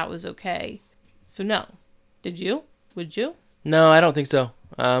 and that was okay. So no. Did you? Would you? No, I don't think so.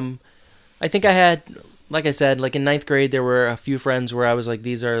 I think I had, like I said, like in 9th grade, there were a few friends where I was like,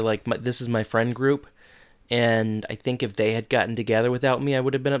 these are like, this is my friend group. And I think if they had gotten together without me, I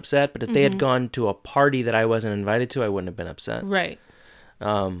would have been upset. But if they had gone to a party that I wasn't invited to, I wouldn't have been upset. Right.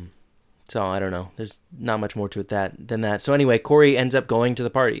 So I don't know. There's not much more to it than that. So anyway, Corey ends up going to the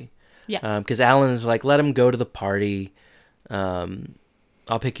party. Yeah. Because Alan is like, let him go to the party.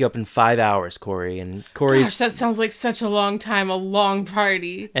 I'll pick you up in 5 hours, Corey. And Corey's... Gosh, that sounds like such a long time, a long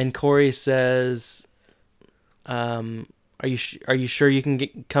party. And Corey says, are you sure you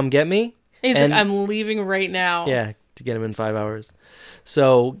can come get me? He's and, like, I'm leaving right now. Yeah, to get him in 5 hours.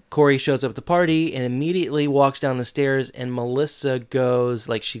 So Corey shows up at the party and immediately walks down the stairs, and Melissa goes,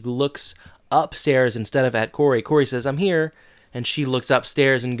 like, she looks upstairs instead of at Corey. Corey says, I'm here. And she looks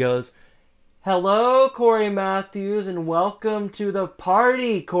upstairs and goes, hello, Corey Matthews, and welcome to the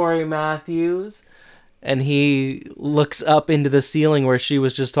party, Corey Matthews. And he looks up into the ceiling where she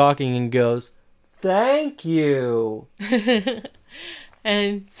was just talking and goes, thank you.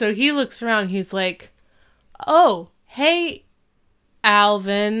 And so he looks around. He's like, oh, hey,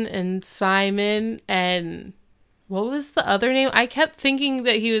 Alvin and Simon and what was the other name? I kept thinking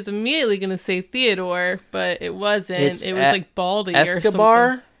that he was immediately going to say Theodore, but it wasn't. It was like Baldy Escobar?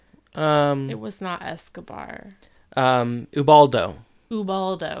 or something. It was not Escobar. Ubaldo.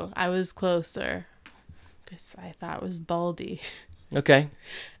 Ubaldo. I was closer because I thought it was Baldy. Okay.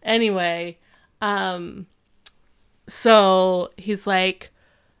 Anyway, so he's like,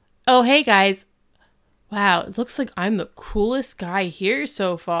 oh, hey guys. Wow, it looks like I'm the coolest guy here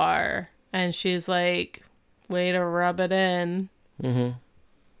so far. And she's like, way to rub it in. Mm-hmm.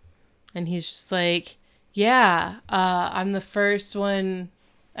 And he's just like, yeah, I'm the first one.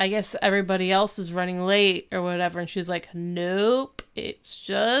 I guess everybody else is running late or whatever. And she's like, nope, it's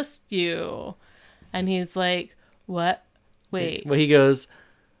just you. And he's like, what? Wait. Well, he goes,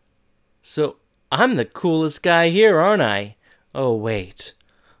 so I'm the coolest guy here, aren't I? Oh, wait.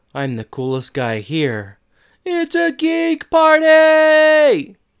 I'm the coolest guy here. It's a geek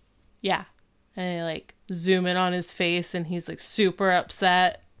party! Yeah. And they like zoom in on his face and he's like super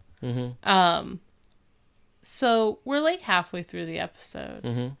upset. Mm-hmm. So we're like halfway through the episode.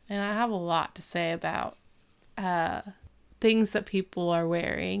 Mm-hmm. And I have a lot to say about things that people are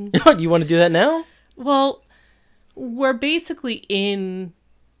wearing. You want to do that now? Well, we're basically in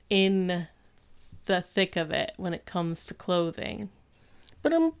the thick of it when it comes to clothing.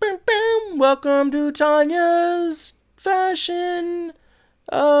 Welcome to Tanya's Fashion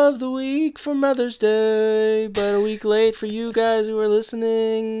of the Week for Mother's Day, but a week late for you guys who are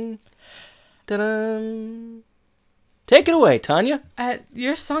listening. Ta-da! Take it away, Tanya.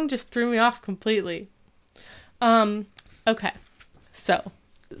 Your song just threw me off completely. Okay, so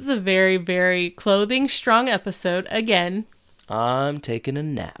this is a very, very clothing strong episode again. I'm taking a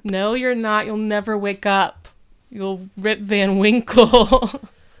nap. No, you're not. You'll never wake up. You'll Rip Van Winkle.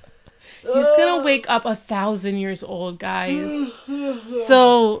 He's gonna wake up 1,000 years old, guys.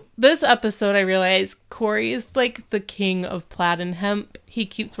 So this episode, I realized Corey is like the king of plaid and hemp. He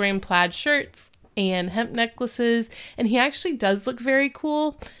keeps wearing plaid shirts and hemp necklaces, and he actually does look very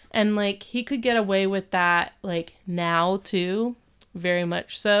cool. And like he could get away with that like now too, very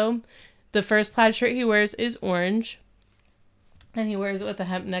much so. The first plaid shirt he wears is orange, and he wears it with a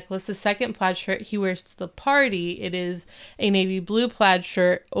hemp necklace. The second plaid shirt he wears to the party, it is a navy blue plaid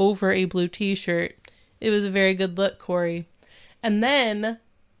shirt over a blue t-shirt. It was a very good look, Corey. And then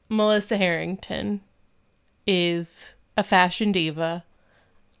Melissa Harrington is a fashion diva.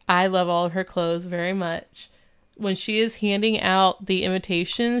 I love all of her clothes very much. When she is handing out the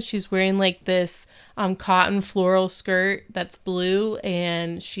invitations, she's wearing like this cotton floral skirt that's blue,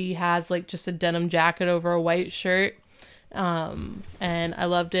 and she has like just a denim jacket over a white shirt. And I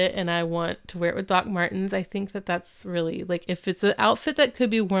loved it, and I want to wear it with Doc Martens. I think that that's really like, if it's an outfit that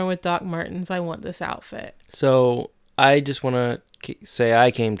could be worn with Doc Martens, I want this outfit. So I just want to say I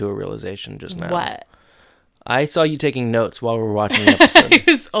came to a realization just now. What? I saw you taking notes while we were watching the episode. It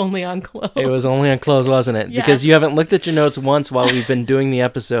was only on clothes. It was only on clothes, wasn't it? Yes. Because you haven't looked at your notes once while we've been doing the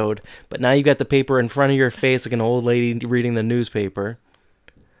episode, but now you got the paper in front of your face like an old lady reading the newspaper.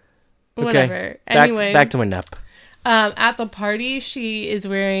 Okay. Whatever. Anyway. Back to my nap. At the party, she is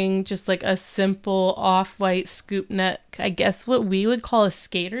wearing just like a simple off-white scoop neck, I guess what we would call a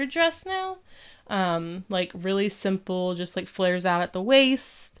skater dress now. Like really simple, just like flares out at the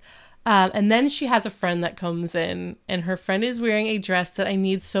waist. And then she has a friend that comes in, and her friend is wearing a dress that I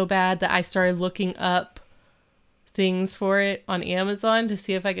need so bad that I started looking up things for it on Amazon to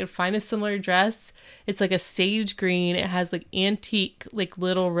see if I could find a similar dress. It's like a sage green. It has like antique, like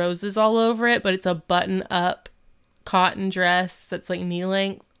little roses all over it, but it's a button up cotton dress that's like knee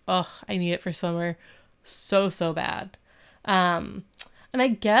length. Oh, I need it for summer so bad. And I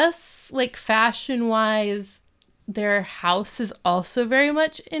guess like fashion wise, their house is also very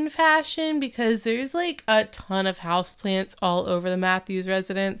much in fashion because there's like a ton of houseplants all over the Matthews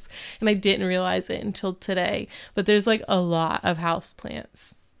residence, and I didn't realize it until today, but there's like a lot of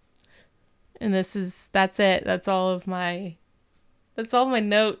houseplants. And that's it. That's all my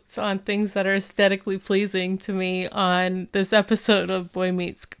notes on things that are aesthetically pleasing to me on this episode of Boy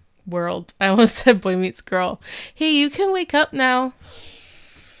Meets World. I almost said Boy Meets Girl. Hey, you can wake up now.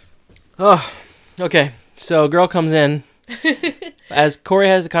 Oh, okay. So a girl comes in as Corey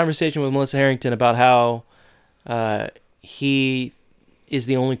has a conversation with Melissa Harrington about how he is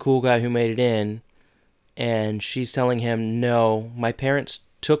the only cool guy who made it in, and she's telling him, no, my parents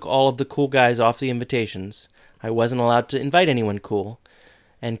took all of the cool guys off the invitations. I wasn't allowed to invite anyone cool.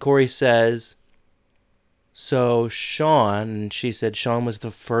 And Corey says, so Sean, and she said Sean was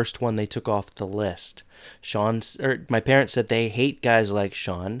the first one they took off the list. My parents said they hate guys like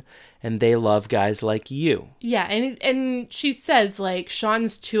Sean, and they love guys like you. Yeah, and she says, like,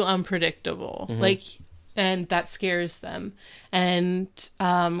 Sean's too unpredictable. Mm-hmm. Like, and that scares them. And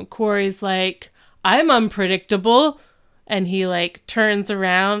Corey's like, I'm unpredictable. And he, like, turns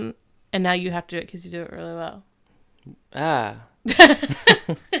around, and now you have to do it because you do it really well. Yeah,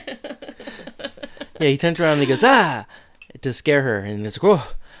 he turns around and he goes, to scare her. And it's like,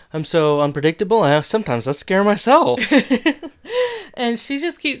 oh, I'm so unpredictable. Sometimes I scare myself. And she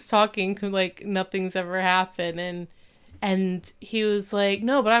just keeps talking like nothing's ever happened. And he was like,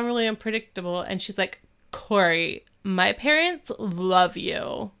 no, but I'm really unpredictable. And she's like, Corey, my parents love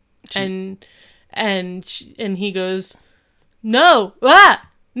you. And he goes, no,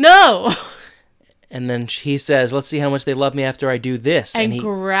 no. And then he says, let's see how much they love me after I do this. And he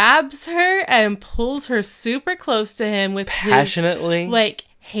grabs her and pulls her super close to him with passionately, his, like,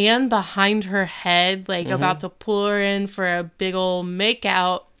 hand behind her head, like about to pull her in for a big old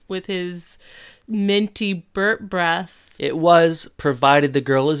makeout with his minty burp breath. It was, provided the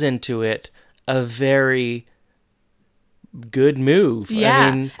girl is into it, a very good move. Yeah.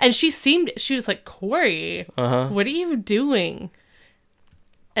 I mean, and she was like, Corey, what are you doing?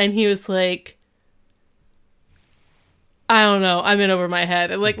 And he was like, I don't know. I'm in over my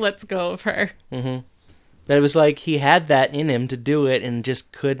head. Like, let's go of her. But it was like he had that in him to do it and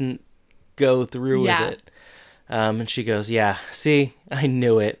just couldn't go through with it. And she goes, yeah, see, I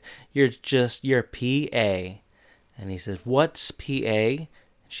knew it. You're PA. And he says, what's PA?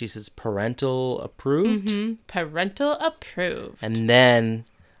 She says, parental approved? Parental approved. And then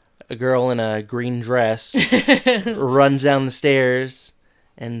a girl in a green dress runs down the stairs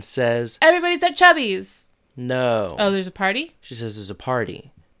and says, everybody's at Chubby's. no. Oh, there's a party? She says, there's a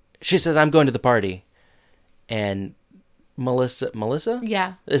party. She says, I'm going to the party. And Melissa?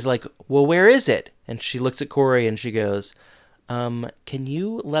 Yeah. Is like, well, where is it? And she looks at Corey and she goes, can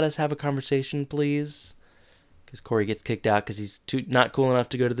you let us have a conversation, please? Because Corey gets kicked out because he's not cool enough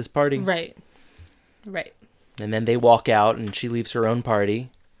to go to this party. Right. And then they walk out and she leaves her own party.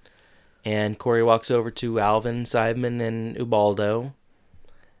 And Corey walks over to Alvin, Simon, and Ubaldo.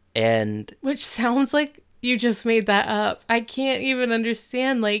 And Which sounds like you just made that up. I can't even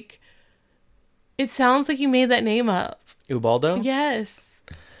understand. Like, it sounds like you made that name up. Ubaldo? Yes.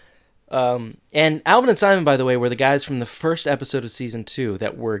 And Alvin and Simon, by the way, were the guys from the first episode of season 2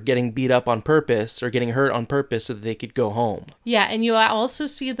 that were getting beat up on purpose or getting hurt on purpose so that they could go home. Yeah, and you also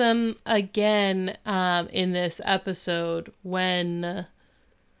see them again in this episode when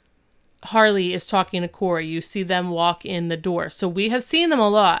Harley is talking to Corey. You see them walk in the door. So we have seen them a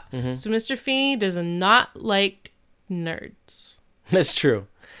lot. So Mr. Feeney does not like nerds. That's true.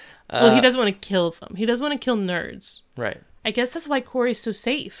 Well, he doesn't want to kill them. He doesn't want to kill nerds. Right. I guess that's why Corey's so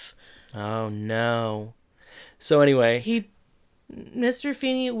safe. Oh, no. So anyway. Mr.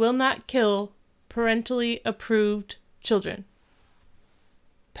 Feeney will not kill parentally approved children.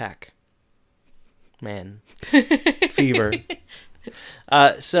 Pack. Man. Fever.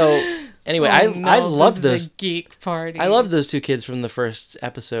 So anyway, I love those. A geek party. I love those two kids from the first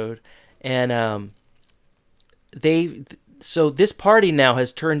episode. And so this party now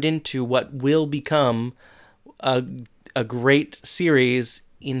has turned into what will become a great series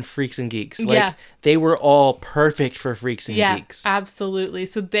in Freaks and Geeks. Like, they were all perfect for Freaks and Geeks. Yeah, absolutely.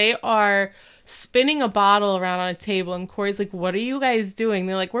 So they are spinning a bottle around on a table, and Corey's like, what are you guys doing?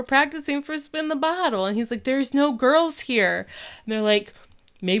 They're like, we're practicing for spin the bottle. And he's like, there's no girls here. And they're like,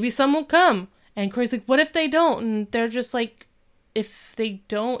 maybe some will come. And Corey's like, what if they don't? And they're just like, if they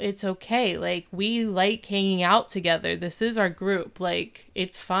don't, it's okay. Like, we like hanging out together. This is our group. Like,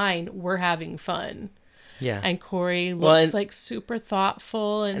 it's fine. We're having fun. Yeah. And Corey looks like super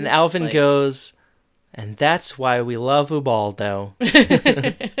thoughtful. And Alvin goes, and that's why we love Ubaldo.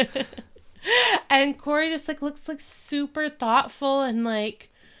 And Corey just like looks like super thoughtful and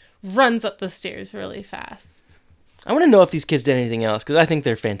like runs up the stairs really fast. I want to know if these kids did anything else because I think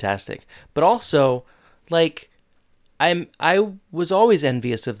they're fantastic. But also, like, I was always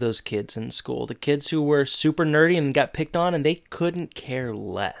envious of those kids in school. The kids who were super nerdy and got picked on and they couldn't care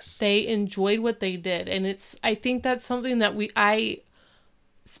less. They enjoyed what they did. And I think that's something that I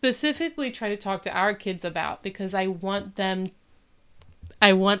specifically try to talk to our kids about because I want them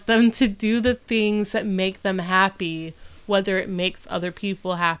to do the things that make them happy, whether it makes other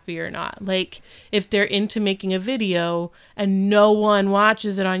people happy or not. Like, if they're into making a video and no one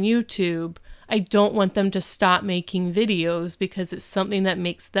watches it on YouTube, I don't want them to stop making videos because it's something that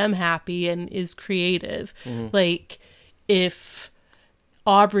makes them happy and is creative. Like, if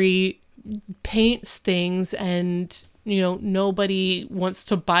Aubrey paints things and, nobody wants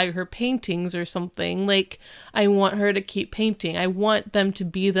to buy her paintings or something, like, I want her to keep painting. I want them to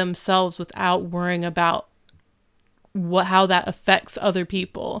be themselves without worrying about how that affects other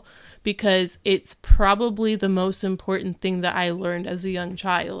people, because it's probably the most important thing that I learned as a young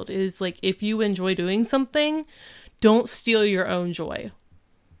child is, like, if you enjoy doing something, don't steal your own joy.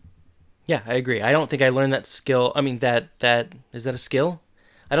 Yeah, I agree. I don't think I learned that skill. I mean, that is that a skill?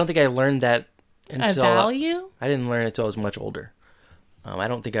 I don't think I learned that until... A value? I didn't learn it until I was much older. I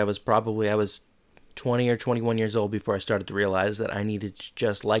don't think I was 20 or 21 years old before I started to realize that I needed to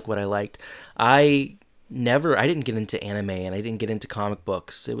just like what I liked. I didn't get into anime and I didn't get into comic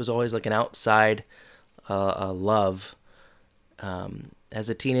books. It was always like an outside love. As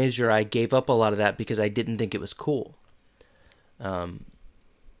a teenager, I gave up a lot of that because I didn't think it was cool.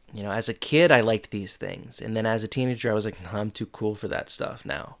 As a kid, I liked these things. And then as a teenager, I was like, no, I'm too cool for that stuff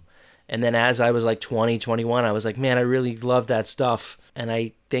now. And then as I was like 20, 21, I was like, man, I really love that stuff. And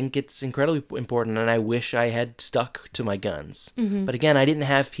I think it's incredibly important. And I wish I had stuck to my guns. But again, I didn't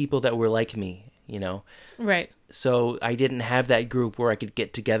have people that were like me. Right. So I didn't have that group where I could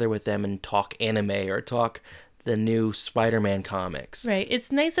get together with them and talk anime or talk the new Spider-Man comics. Right.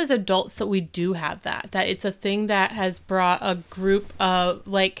 It's nice as adults that we do have that it's a thing that has brought a group of,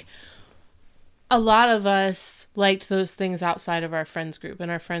 like, a lot of us liked those things outside of our friends group, and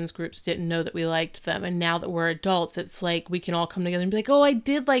our friends groups didn't know that we liked them. And now that we're adults, it's like we can all come together and be like, oh, I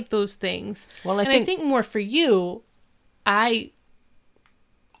did like those things. Well, I think more for you, I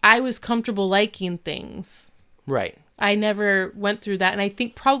was comfortable liking things. Right. I never went through that. And I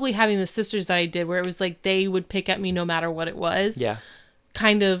think probably having the sisters that I did, where it was like they would pick at me no matter what it was, Yeah.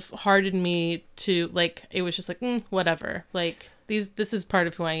 kind of hardened me to, like, it was just like, whatever. Like, this is part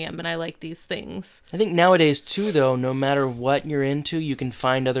of who I am, and I like these things. I think nowadays, too, though, no matter what you're into, you can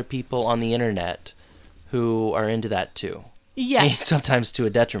find other people on the internet who are into that, too. Yes. I mean, sometimes to a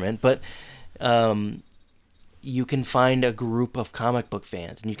detriment, but you can find a group of comic book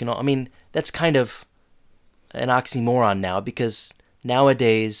fans. And you can, I mean, that's kind of an oxymoron now, because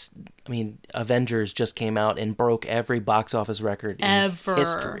nowadays, I mean, Avengers just came out and broke every box office record in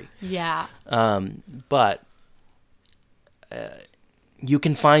history. Yeah. But you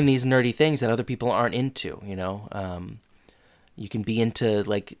can find these nerdy things that other people aren't into, you know? You can be into,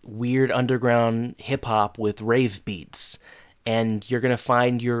 like, weird underground hip-hop with rave beats, and you're going to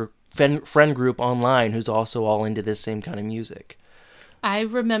find your friend group online who's also all into this same kind of music. I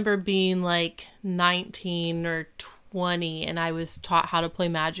remember being, like, 19 or 20, and I was taught how to play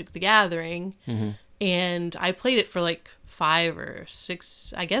Magic the Gathering, and I played it for, like, 5 or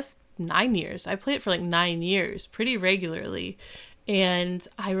 6, I guess 9 years. I played it for, like, 9 years, pretty regularly. And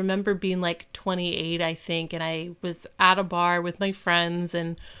I remember being like 28, I think, and I was at a bar with my friends,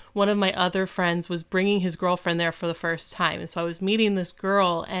 and one of my other friends was bringing his girlfriend there for the first time. And so I was meeting this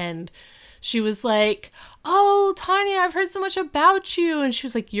girl, and she was like, oh, Tanya, I've heard so much about you. And she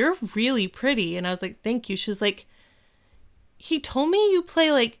was like, you're really pretty. And I was like, thank you. She was like, he told me you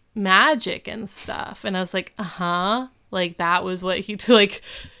play like Magic and stuff. And I was like, uh-huh. Like, that was what he, like,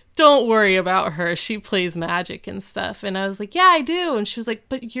 don't worry about her. She plays Magic and stuff. And I was like, yeah, I do. And she was like,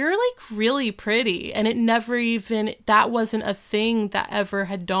 but you're like really pretty. And it never even, that wasn't a thing that ever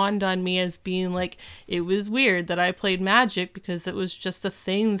had dawned on me as being like, it was weird that I played Magic, because it was just a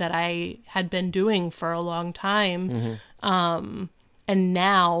thing that I had been doing for a long time. And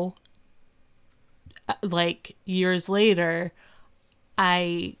now, like, years later,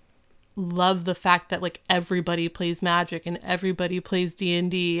 I love the fact that, like, everybody plays Magic and everybody plays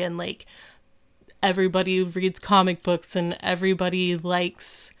D&D, and like everybody reads comic books and everybody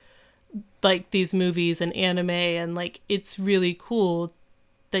likes like these movies and anime, and like it's really cool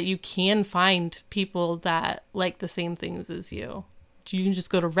that you can find people that like the same things as you. You can just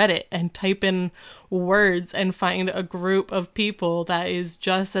go to Reddit and type in words and find a group of people that is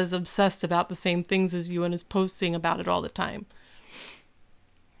just as obsessed about the same things as you and is posting about it all the time.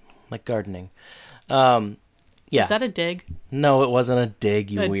 Like gardening. Yeah. Is that a dig? No, it wasn't a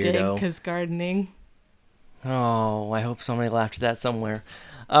dig, you weirdo. A dig, because gardening. Oh, I hope somebody laughed at that somewhere.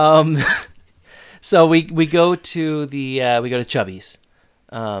 So we go to Chubby's.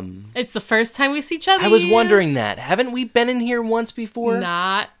 It's the first time we see Chubby's. I was wondering that. Haven't we been in here once before?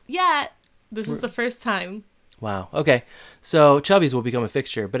 Not yet. This is the first time. Wow. Okay. So Chubby's will become a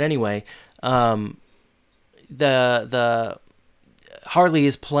fixture. But anyway, the Harley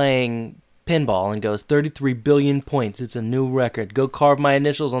is playing pinball and goes 33 billion points. It's a new record. Go carve my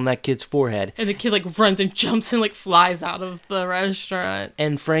initials on that kid's forehead. And the kid like runs and jumps and like flies out of the restaurant.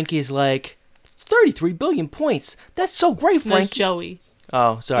 And Frankie's like, 33 billion points. That's so great, Frankie. No, Joey.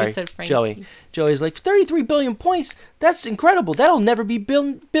 Oh, sorry. You said Frankie. Joey. Joey's like, 33 billion points? That's incredible. That'll never be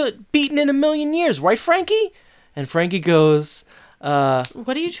beaten in a million years, right, Frankie? And Frankie goes,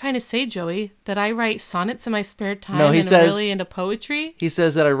 what are you trying to say, Joey? That I write sonnets in my spare time No, he and says- I'm really into poetry? he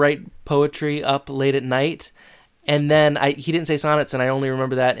says that I write poetry up late at night. And then he didn't say sonnets, and I only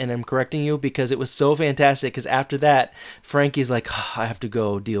remember that, and I'm correcting you because it was so fantastic, because after that, Frankie's like, oh, I have to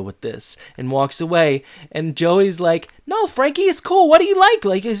go deal with this, and walks away. And Joey's like, no, Frankie, it's cool. What do you like?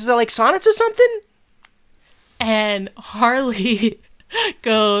 Like, is it like sonnets or something? And Harley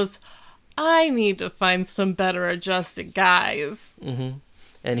goes, I need to find some better adjusted guys.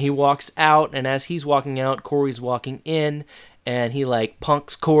 And he walks out, and as he's walking out, Corey's walking in, and he like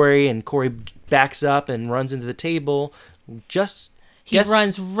punks Corey, and Corey backs up and runs into the table. He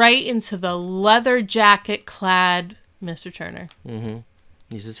runs right into the leather jacket clad Mr. Turner.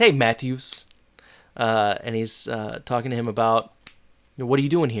 He says, hey, Matthews. And he's talking to him about, what are you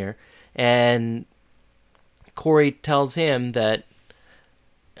doing here? And Corey tells him that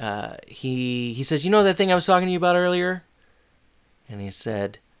he says, you know that thing I was talking to you about earlier? And he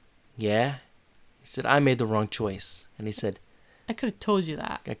said, yeah. He said, I made the wrong choice. And he said, I could have told you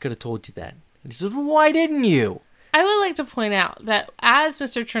that. I could have told you that. And he says, why didn't you? I would like to point out that as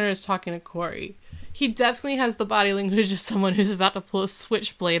Mr. Turner is talking to Corey, He definitely has the body language of someone who's about to pull a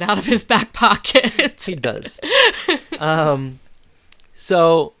switchblade out of his back pocket. He does.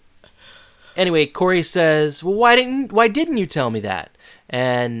 So anyway, Corey says, well, why didn't you tell me that?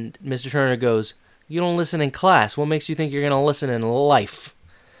 And Mr. Turner goes, you don't listen in class. What makes you think you're going to listen in life?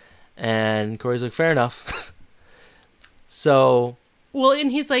 And Corey's like, fair enough. So. Well,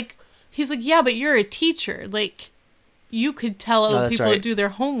 and he's like, yeah, but you're a teacher. Like, you could tell other people to do their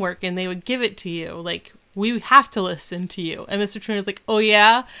homework and they would give it to you. Like, we have to listen to you. And Mr. Turner's like, oh,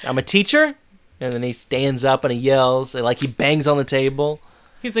 yeah? I'm a teacher? And then he stands up and he yells, and like he bangs on the table.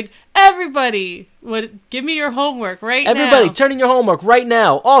 He's like, everybody, give me your homework right now. Everybody, turn in your homework right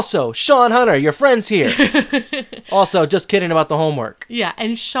now. Also, Sean Hunter, your friend's here. Also, just kidding about the homework. Yeah,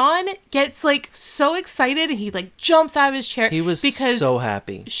 and Sean gets like so excited, and he like jumps out of his chair. He was because so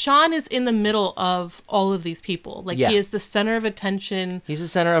happy. Sean is in the middle of all of these people. Like, he is the center of attention. He's the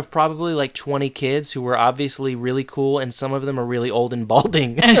center of probably like 20 kids who were obviously really cool, and some of them are really old and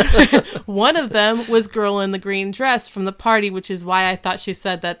balding. And one of them was girl in the green dress from the party, which is why I thought she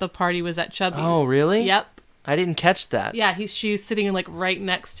said that the party was at Chubby's. Oh, really? Yep. I didn't catch that. Yeah, she's sitting like right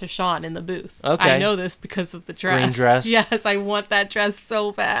next to Sean in the booth. Okay. I know this because of the dress. Green dress. Yes, I want that dress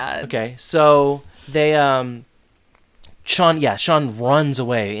so bad. Okay, so they Sean runs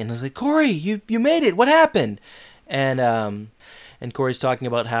away and is like, Corey, you made it. What happened? And Corey's talking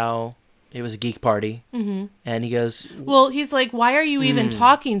about how it was a geek party. Mm-hmm. And he goes, well, he's like, why are you even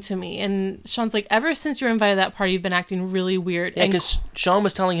talking to me? And Sean's like, ever since you were invited to that party, you've been acting really weird. Yeah, because Sean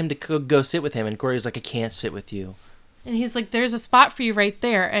was telling him to go sit with him, and Corey was like, I can't sit with you. And he's like, there's a spot for you right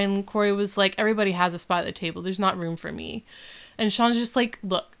there. And Corey was like, everybody has a spot at the table. There's not room for me. And Sean's just like,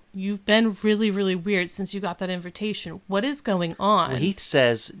 look, you've been really, really weird since you got that invitation. What is going on? Well, he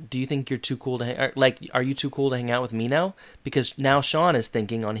says, do you think you're too cool to are you too cool to hang out with me now? Because now Sean is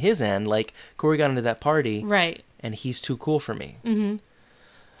thinking on his end, like, Corey got into that party. Right. And he's too cool for me.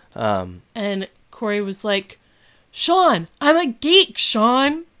 Mm-hmm. And Corey was like, Sean, I'm a geek,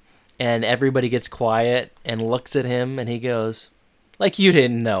 Sean. And everybody gets quiet and looks at him, and he goes, like, you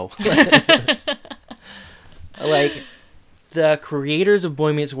didn't know. Like, the creators of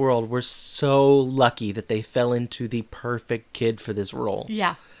Boy Meets World were so lucky that they fell into the perfect kid for this role.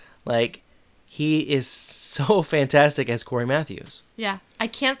 Yeah. Like, he is so fantastic as Corey Matthews. Yeah. I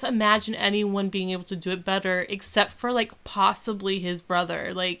can't imagine anyone being able to do it better except for, like, possibly his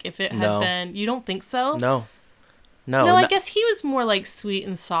brother. Like, if it had been... You don't think so? No, I guess he was more, like, sweet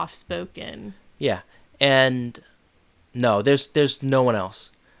and soft-spoken. Yeah. And no, there's no one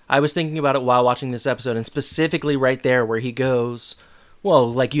else. I was thinking about it while watching this episode, and specifically right there where he goes, well,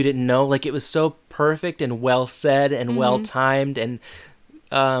 like, you didn't know? Like, it was so perfect and well said and well timed and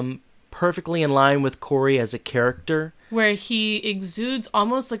perfectly in line with Corey as a character. Where he exudes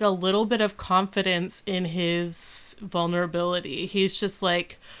almost like a little bit of confidence in his vulnerability. He's just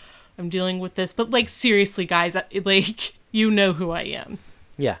like, I'm dealing with this. But, like, seriously, guys, like, you know who I am.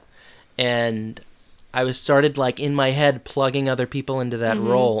 Yeah. And I was started, like, in my head plugging other people into that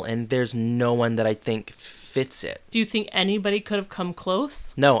role, and there's no one that I think fits it. Do you think anybody could have come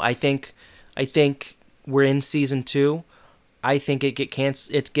close? No, I think we're in season 2. I think it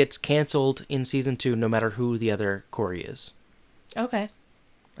gets canceled in season 2 no matter who the other Corey is. Okay.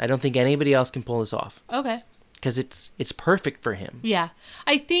 I don't think anybody else can pull this off. Okay. Because it's perfect for him. Yeah.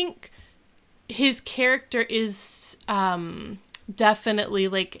 I think his character is definitely,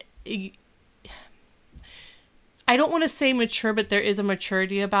 like... I don't want to say mature, but there is a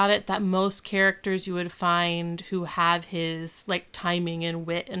maturity about it that most characters you would find who have his, like, timing and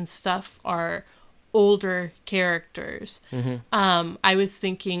wit and stuff are older characters. Mm-hmm. I was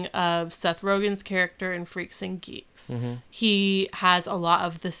thinking of Seth Rogen's character in Freaks and Geeks. Mm-hmm. He has a lot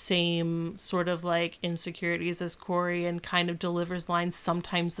of the same sort of, like, insecurities as Corey and kind of delivers lines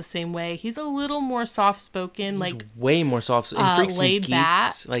sometimes the same way. He's a little more soft-spoken, like... way more soft-spoken. In Freaks laid and Geeks,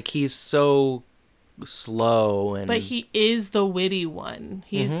 back. Like, he's so... slow and but he is the witty one.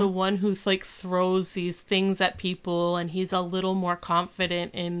 He's the one who, like, throws these things at people, and he's a little more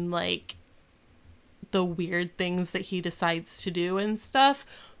confident in, like, the weird things that he decides to do and stuff.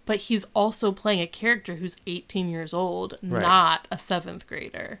 But he's also playing a character who's 18 years old, not a 7th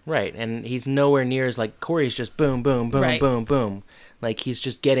grader. Right, and he's nowhere near as, like, Corey's just boom, boom, boom, boom, boom. Like, he's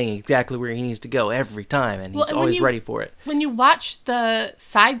just getting exactly where he needs to go every time, and he's always ready for it. When you watch the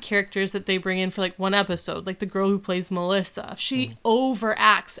side characters that they bring in for, like, one episode, like the girl who plays Melissa, she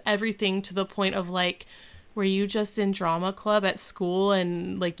overacts everything to the point of, like, were you just in drama club at school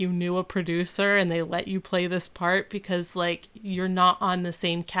and, like, you knew a producer and they let you play this part because, like, you're not on the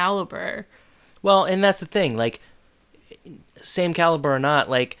same caliber? Well, and that's the thing, like, same caliber or not,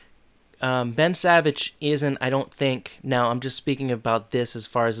 like, Ben Savage isn't, I don't think, now I'm just speaking about this as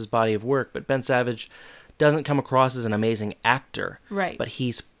far as his body of work, but Ben Savage doesn't come across as an amazing actor. Right. But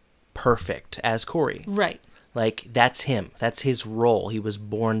he's perfect as Corey. Right. Like, that's him. That's his role. He was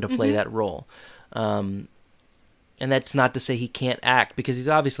born to play that role. And that's not to say he can't act, because he's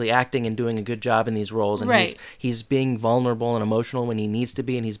obviously acting and doing a good job in these roles. And Right. he's being vulnerable and emotional when he needs to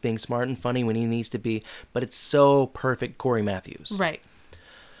be, and he's being smart and funny when he needs to be. But it's so perfect Corey Matthews. Right.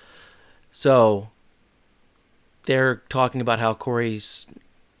 So they're talking about how Corey's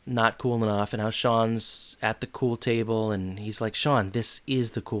not cool enough and how Sean's at the cool table, and he's like, Sean, this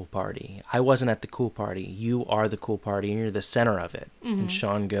is the cool party. I wasn't at the cool party. You are the cool party, and you're the center of it. And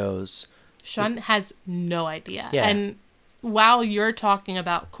Sean goes... Sean has no idea. Yeah. And while you're talking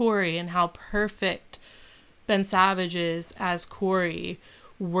about Corey and how perfect Ben Savage is as Corey,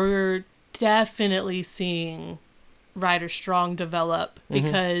 we're definitely seeing Ryder Strong develop,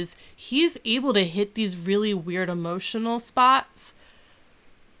 because he's able to hit these really weird emotional spots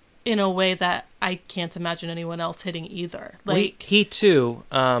in a way that I can't imagine anyone else hitting either. Well, Like, he too,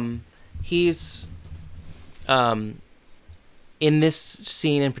 he's in this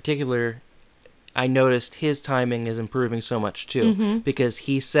scene in particular, I noticed his timing is improving so much too, because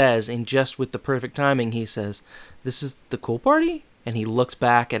he says, in just with the perfect timing, he says, this is the cool party? And he looks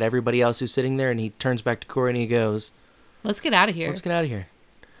back at everybody else who's sitting there, and he turns back to Corey and he goes, let's get out of here. let's get out of here.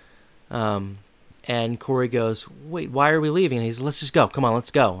 And Corey goes, wait, why are we leaving? And he's, let's just go. Come on, let's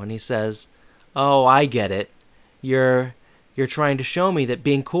go. And he says, oh, I get it. You're trying to show me that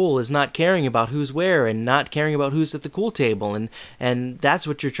being cool is not caring about who's where and not caring about who's at the cool table. And that's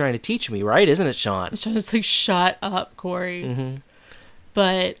what you're trying to teach me, right? Isn't it, Sean? Sean is like, shut up, Corey.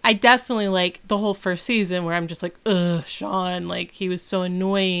 But I definitely like the whole first season where I'm just like, ugh, Sean, like, he was so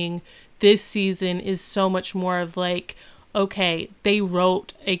annoying. This season is so much more of like, okay, they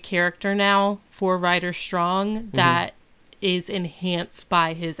wrote a character now for Ryder Strong that is enhanced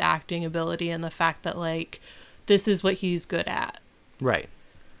by his acting ability and the fact that, like, this is what he's good at. Right.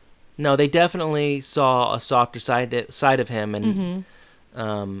 No, they definitely saw a softer side of him, and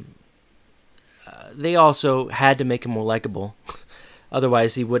they also had to make him more likable.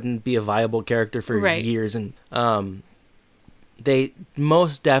 Otherwise, he wouldn't be a viable character for years. And they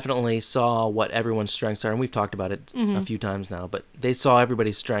most definitely saw what everyone's strengths are, and we've talked about it a few times now, but they saw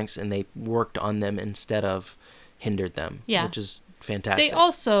everybody's strengths, and they worked on them instead of hindered them, which is fantastic. They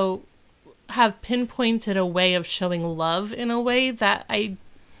also have pinpointed a way of showing love in a way that I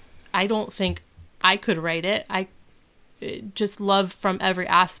don't think I could write it. Just love from every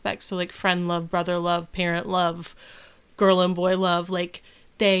aspect. So like friend love, brother love, parent love, girl and boy love. Like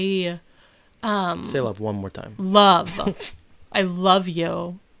they say love one more time. Love. I love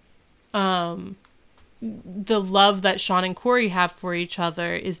you. The love that Sean and Corey have for each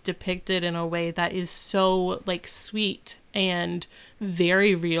other is depicted in a way that is so like sweet and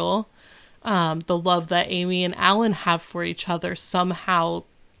very real. The love that Amy and Alan have for each other somehow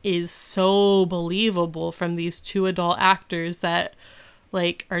is so believable from these two adult actors that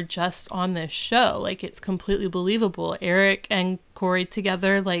like are just on this show. Like it's completely believable. Eric and Corey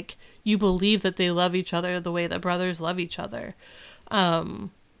together, like you believe that they love each other the way that brothers love each other.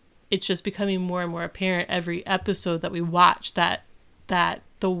 It's just becoming more and more apparent every episode that we watch that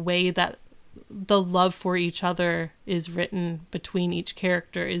the way that the love for each other is written between each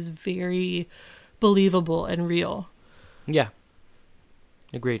character is very believable and real. Yeah.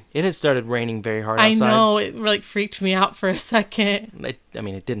 Agreed. It has started raining very hard outside. I know. It like freaked me out for a second.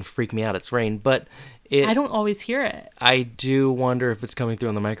 It didn't freak me out. It's rain, but I don't always hear it. I do wonder if it's coming through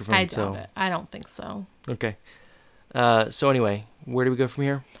on the microphone. I doubt it. I don't think so. Okay. So anyway, where do we go from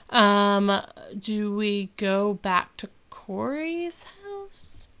here? Do we go back to Corey's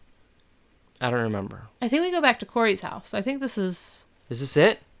house? I don't remember. I think we go back to Corey's house. I think this is... Is this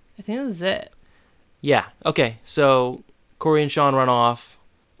it? I think this is it. Yeah. Okay. So Corey and Sean run off.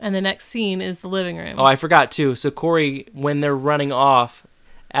 And the next scene is the living room. Oh, I forgot too. So Corey, when they're running off,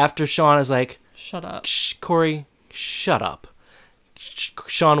 after Sean is like, shut up. Shh, Corey, shut up.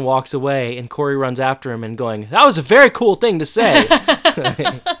 Sean walks away and Corey runs after him and going, that was a very cool thing to say.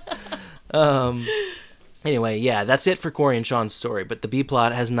 Anyway, yeah, that's it for Corey and Sean's story. But the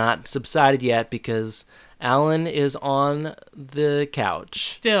B-plot has not subsided yet because Alan is on the couch.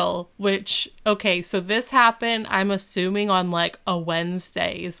 Still, which, okay, so this happened, I'm assuming, on like a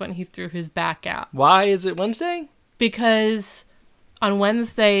Wednesday is when he threw his back out. Why is it Wednesday? Because on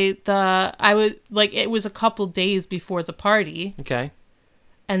Wednesday, it was a couple days before the party. Okay.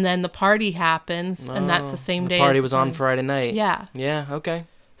 And then the party happens, and that's the same day. The party was on Friday night. Yeah. Yeah, okay.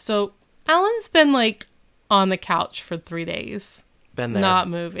 So Alan's been like on the couch for 3 days. Been there. not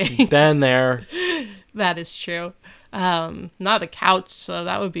moving. Been there. That is true. Not a couch, so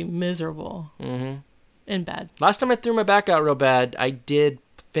that would be miserable. Mm-hmm. In bed. Last time I threw my back out real bad, I did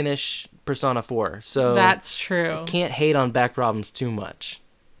finish Persona 4. So That's true. can't hate on back problems too much.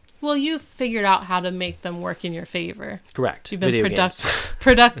 Well, you've figured out how to make them work in your favor. Correct. You've been Video games.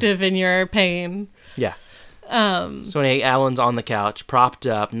 productive in your pain. Yeah. So anyway, Alan's on the couch, propped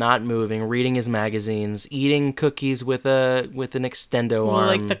up, not moving, reading his magazines, eating cookies with an extendo arm.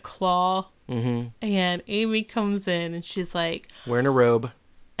 Like the claw. Mm-hmm. And Amy comes in and she's like, Wearing a robe.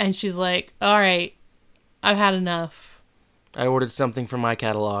 and she's like, all right, I've had enough. I ordered something from my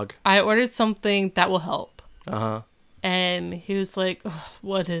catalog. I ordered something that will help. Uh-huh. And he was like, "Ugh,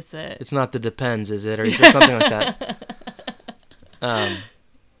 what is it? It's not the Depends, is it? Or is it something like that?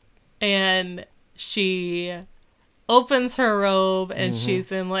 And she opens her robe and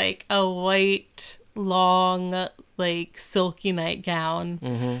she's in like a white, long, like silky nightgown.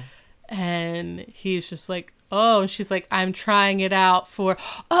 Mm-hmm. And he's just like, oh, she's like, I'm trying it out for,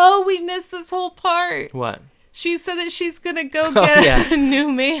 oh, we missed this whole part. What? She said that she's going to go get yeah. a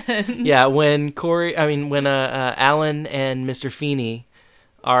new man. Yeah, when Alan and Mr. Feeney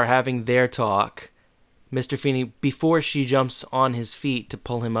are having their talk, Mr. Feeney, before she jumps on his feet to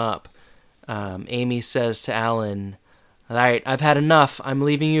pull him up, Amy says to Alan, all right, I've had enough. I'm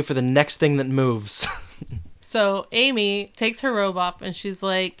leaving you for the next thing that moves. So Amy takes her robe off and she's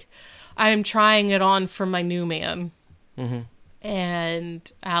like, I'm trying it on for my new man. Mm-hmm.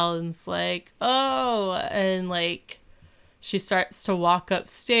 And Alan's like, oh, and like she starts to walk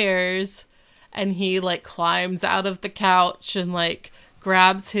upstairs and he like climbs out of the couch and like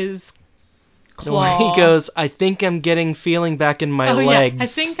grabs his claw. He goes, I think I'm getting feeling back in my legs. Yeah, I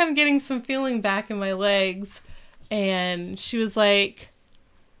think I'm getting some feeling back in my legs. And she was like,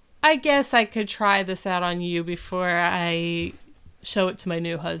 I guess I could try this out on you before I show it to my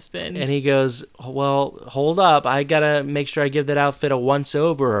new husband. And he goes, well, hold up. I got to make sure I give that outfit a once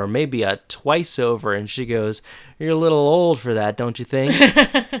over or maybe a twice over. And she goes, you're a little old for that, don't you think?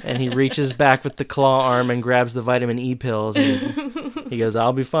 And he reaches back with the claw arm and grabs the vitamin E pills. And he goes,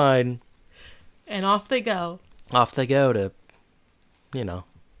 I'll be fine. And off they go. Off they go to, you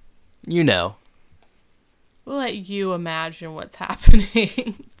know. We'll let you imagine what's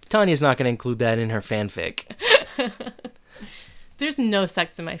happening. Tanya's not going to include that in her fanfic. There's no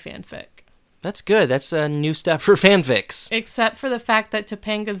sex in my fanfic. That's good. That's a new step for fanfics. Except for the fact that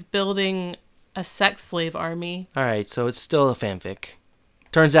Topanga's building a sex slave army. All right, so it's still a fanfic.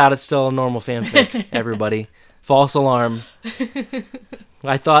 Turns out it's still a normal fanfic, everybody. False alarm.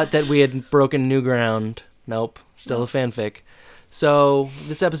 I thought that we had broken new ground. Nope, still a fanfic. So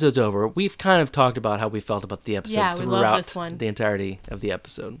this episode's over. We've kind of talked about how we felt about the episode Yeah, we love throughout this one. the entirety of the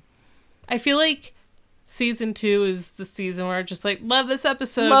episode. I feel like season 2 is the season where I'm just like, love this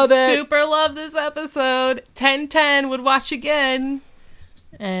episode. Love it. Super love this episode. 10/10 would watch again.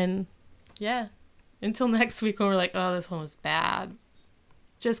 And yeah, until next week when we're like, oh, this one was bad.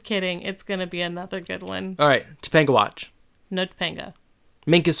 Just kidding. It's going to be another good one. All right, Topanga watch. No Topanga.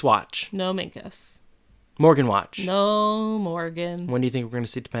 Minkus watch. No Minkus. Morgan watch. No Morgan. When do you think we're going to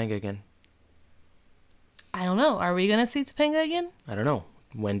see Topanga again? I don't know. Are we going to see Topanga again? I don't know.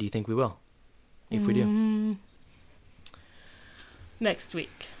 When do you think we will? If we do. Next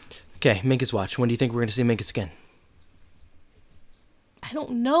week. Okay, Minkus watch. When do you think we're going to see Minkus again? I don't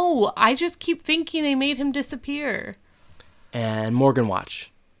know. I just keep thinking they made him disappear. And Morgan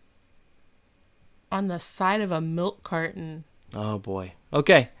watch. On the side of a milk carton. Oh boy.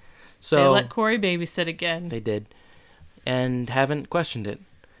 Okay. So They let Corey babysit again. they did. And haven't questioned it.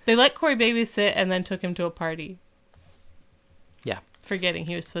 They let Corey babysit and then took him to a party. Yeah. Forgetting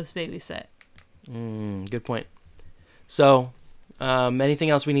he was supposed to babysit. Good point. So,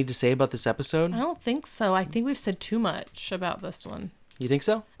 anything else we need to say about this episode? I don't think so. I think we've said too much about this one. You think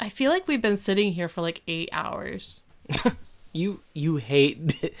so? I feel like we've been sitting here for like 8 hours. You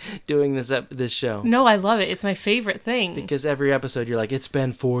hate doing this show. No, I love it. It's my favorite thing. Because every episode you're like, it's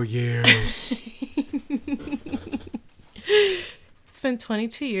been 4 years. It's been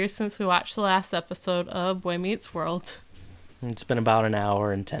 22 years since we watched the last episode of Boy Meets World. It's been about an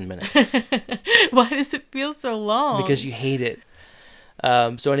hour and 10 minutes. Why does it feel so long? Because you hate it.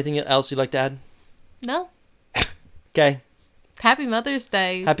 So anything else you'd like to add? No. Okay. Happy Mother's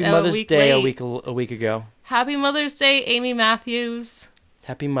Day. Happy Mother's Day late. a week ago. Happy Mother's Day, Amy Matthews.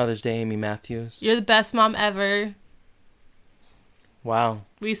 Happy Mother's Day, Amy Matthews. You're the best mom ever. Wow.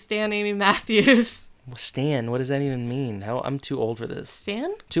 We stan Amy Matthews. Stan, what does that even mean? I'm too old for this.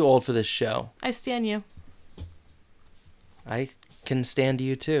 Stan? Too old for this show. I stan you. I can stand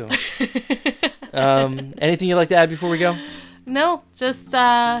you too. Anything you'd like to add before we go? No, just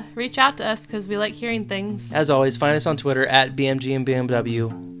reach out to us because we like hearing things. As always, find us on Twitter at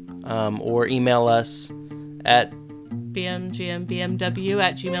BMGandBMW, or email us at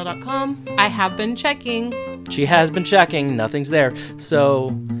bmgmbmw@gmail.com. I have been checking. She has been checking. Nothing's there.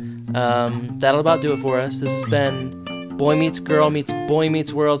 So that'll about do it for us. This has been Boy Meets Girl Meets Boy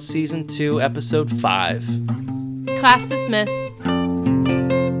Meets World Season 2, Episode 5. Class dismissed.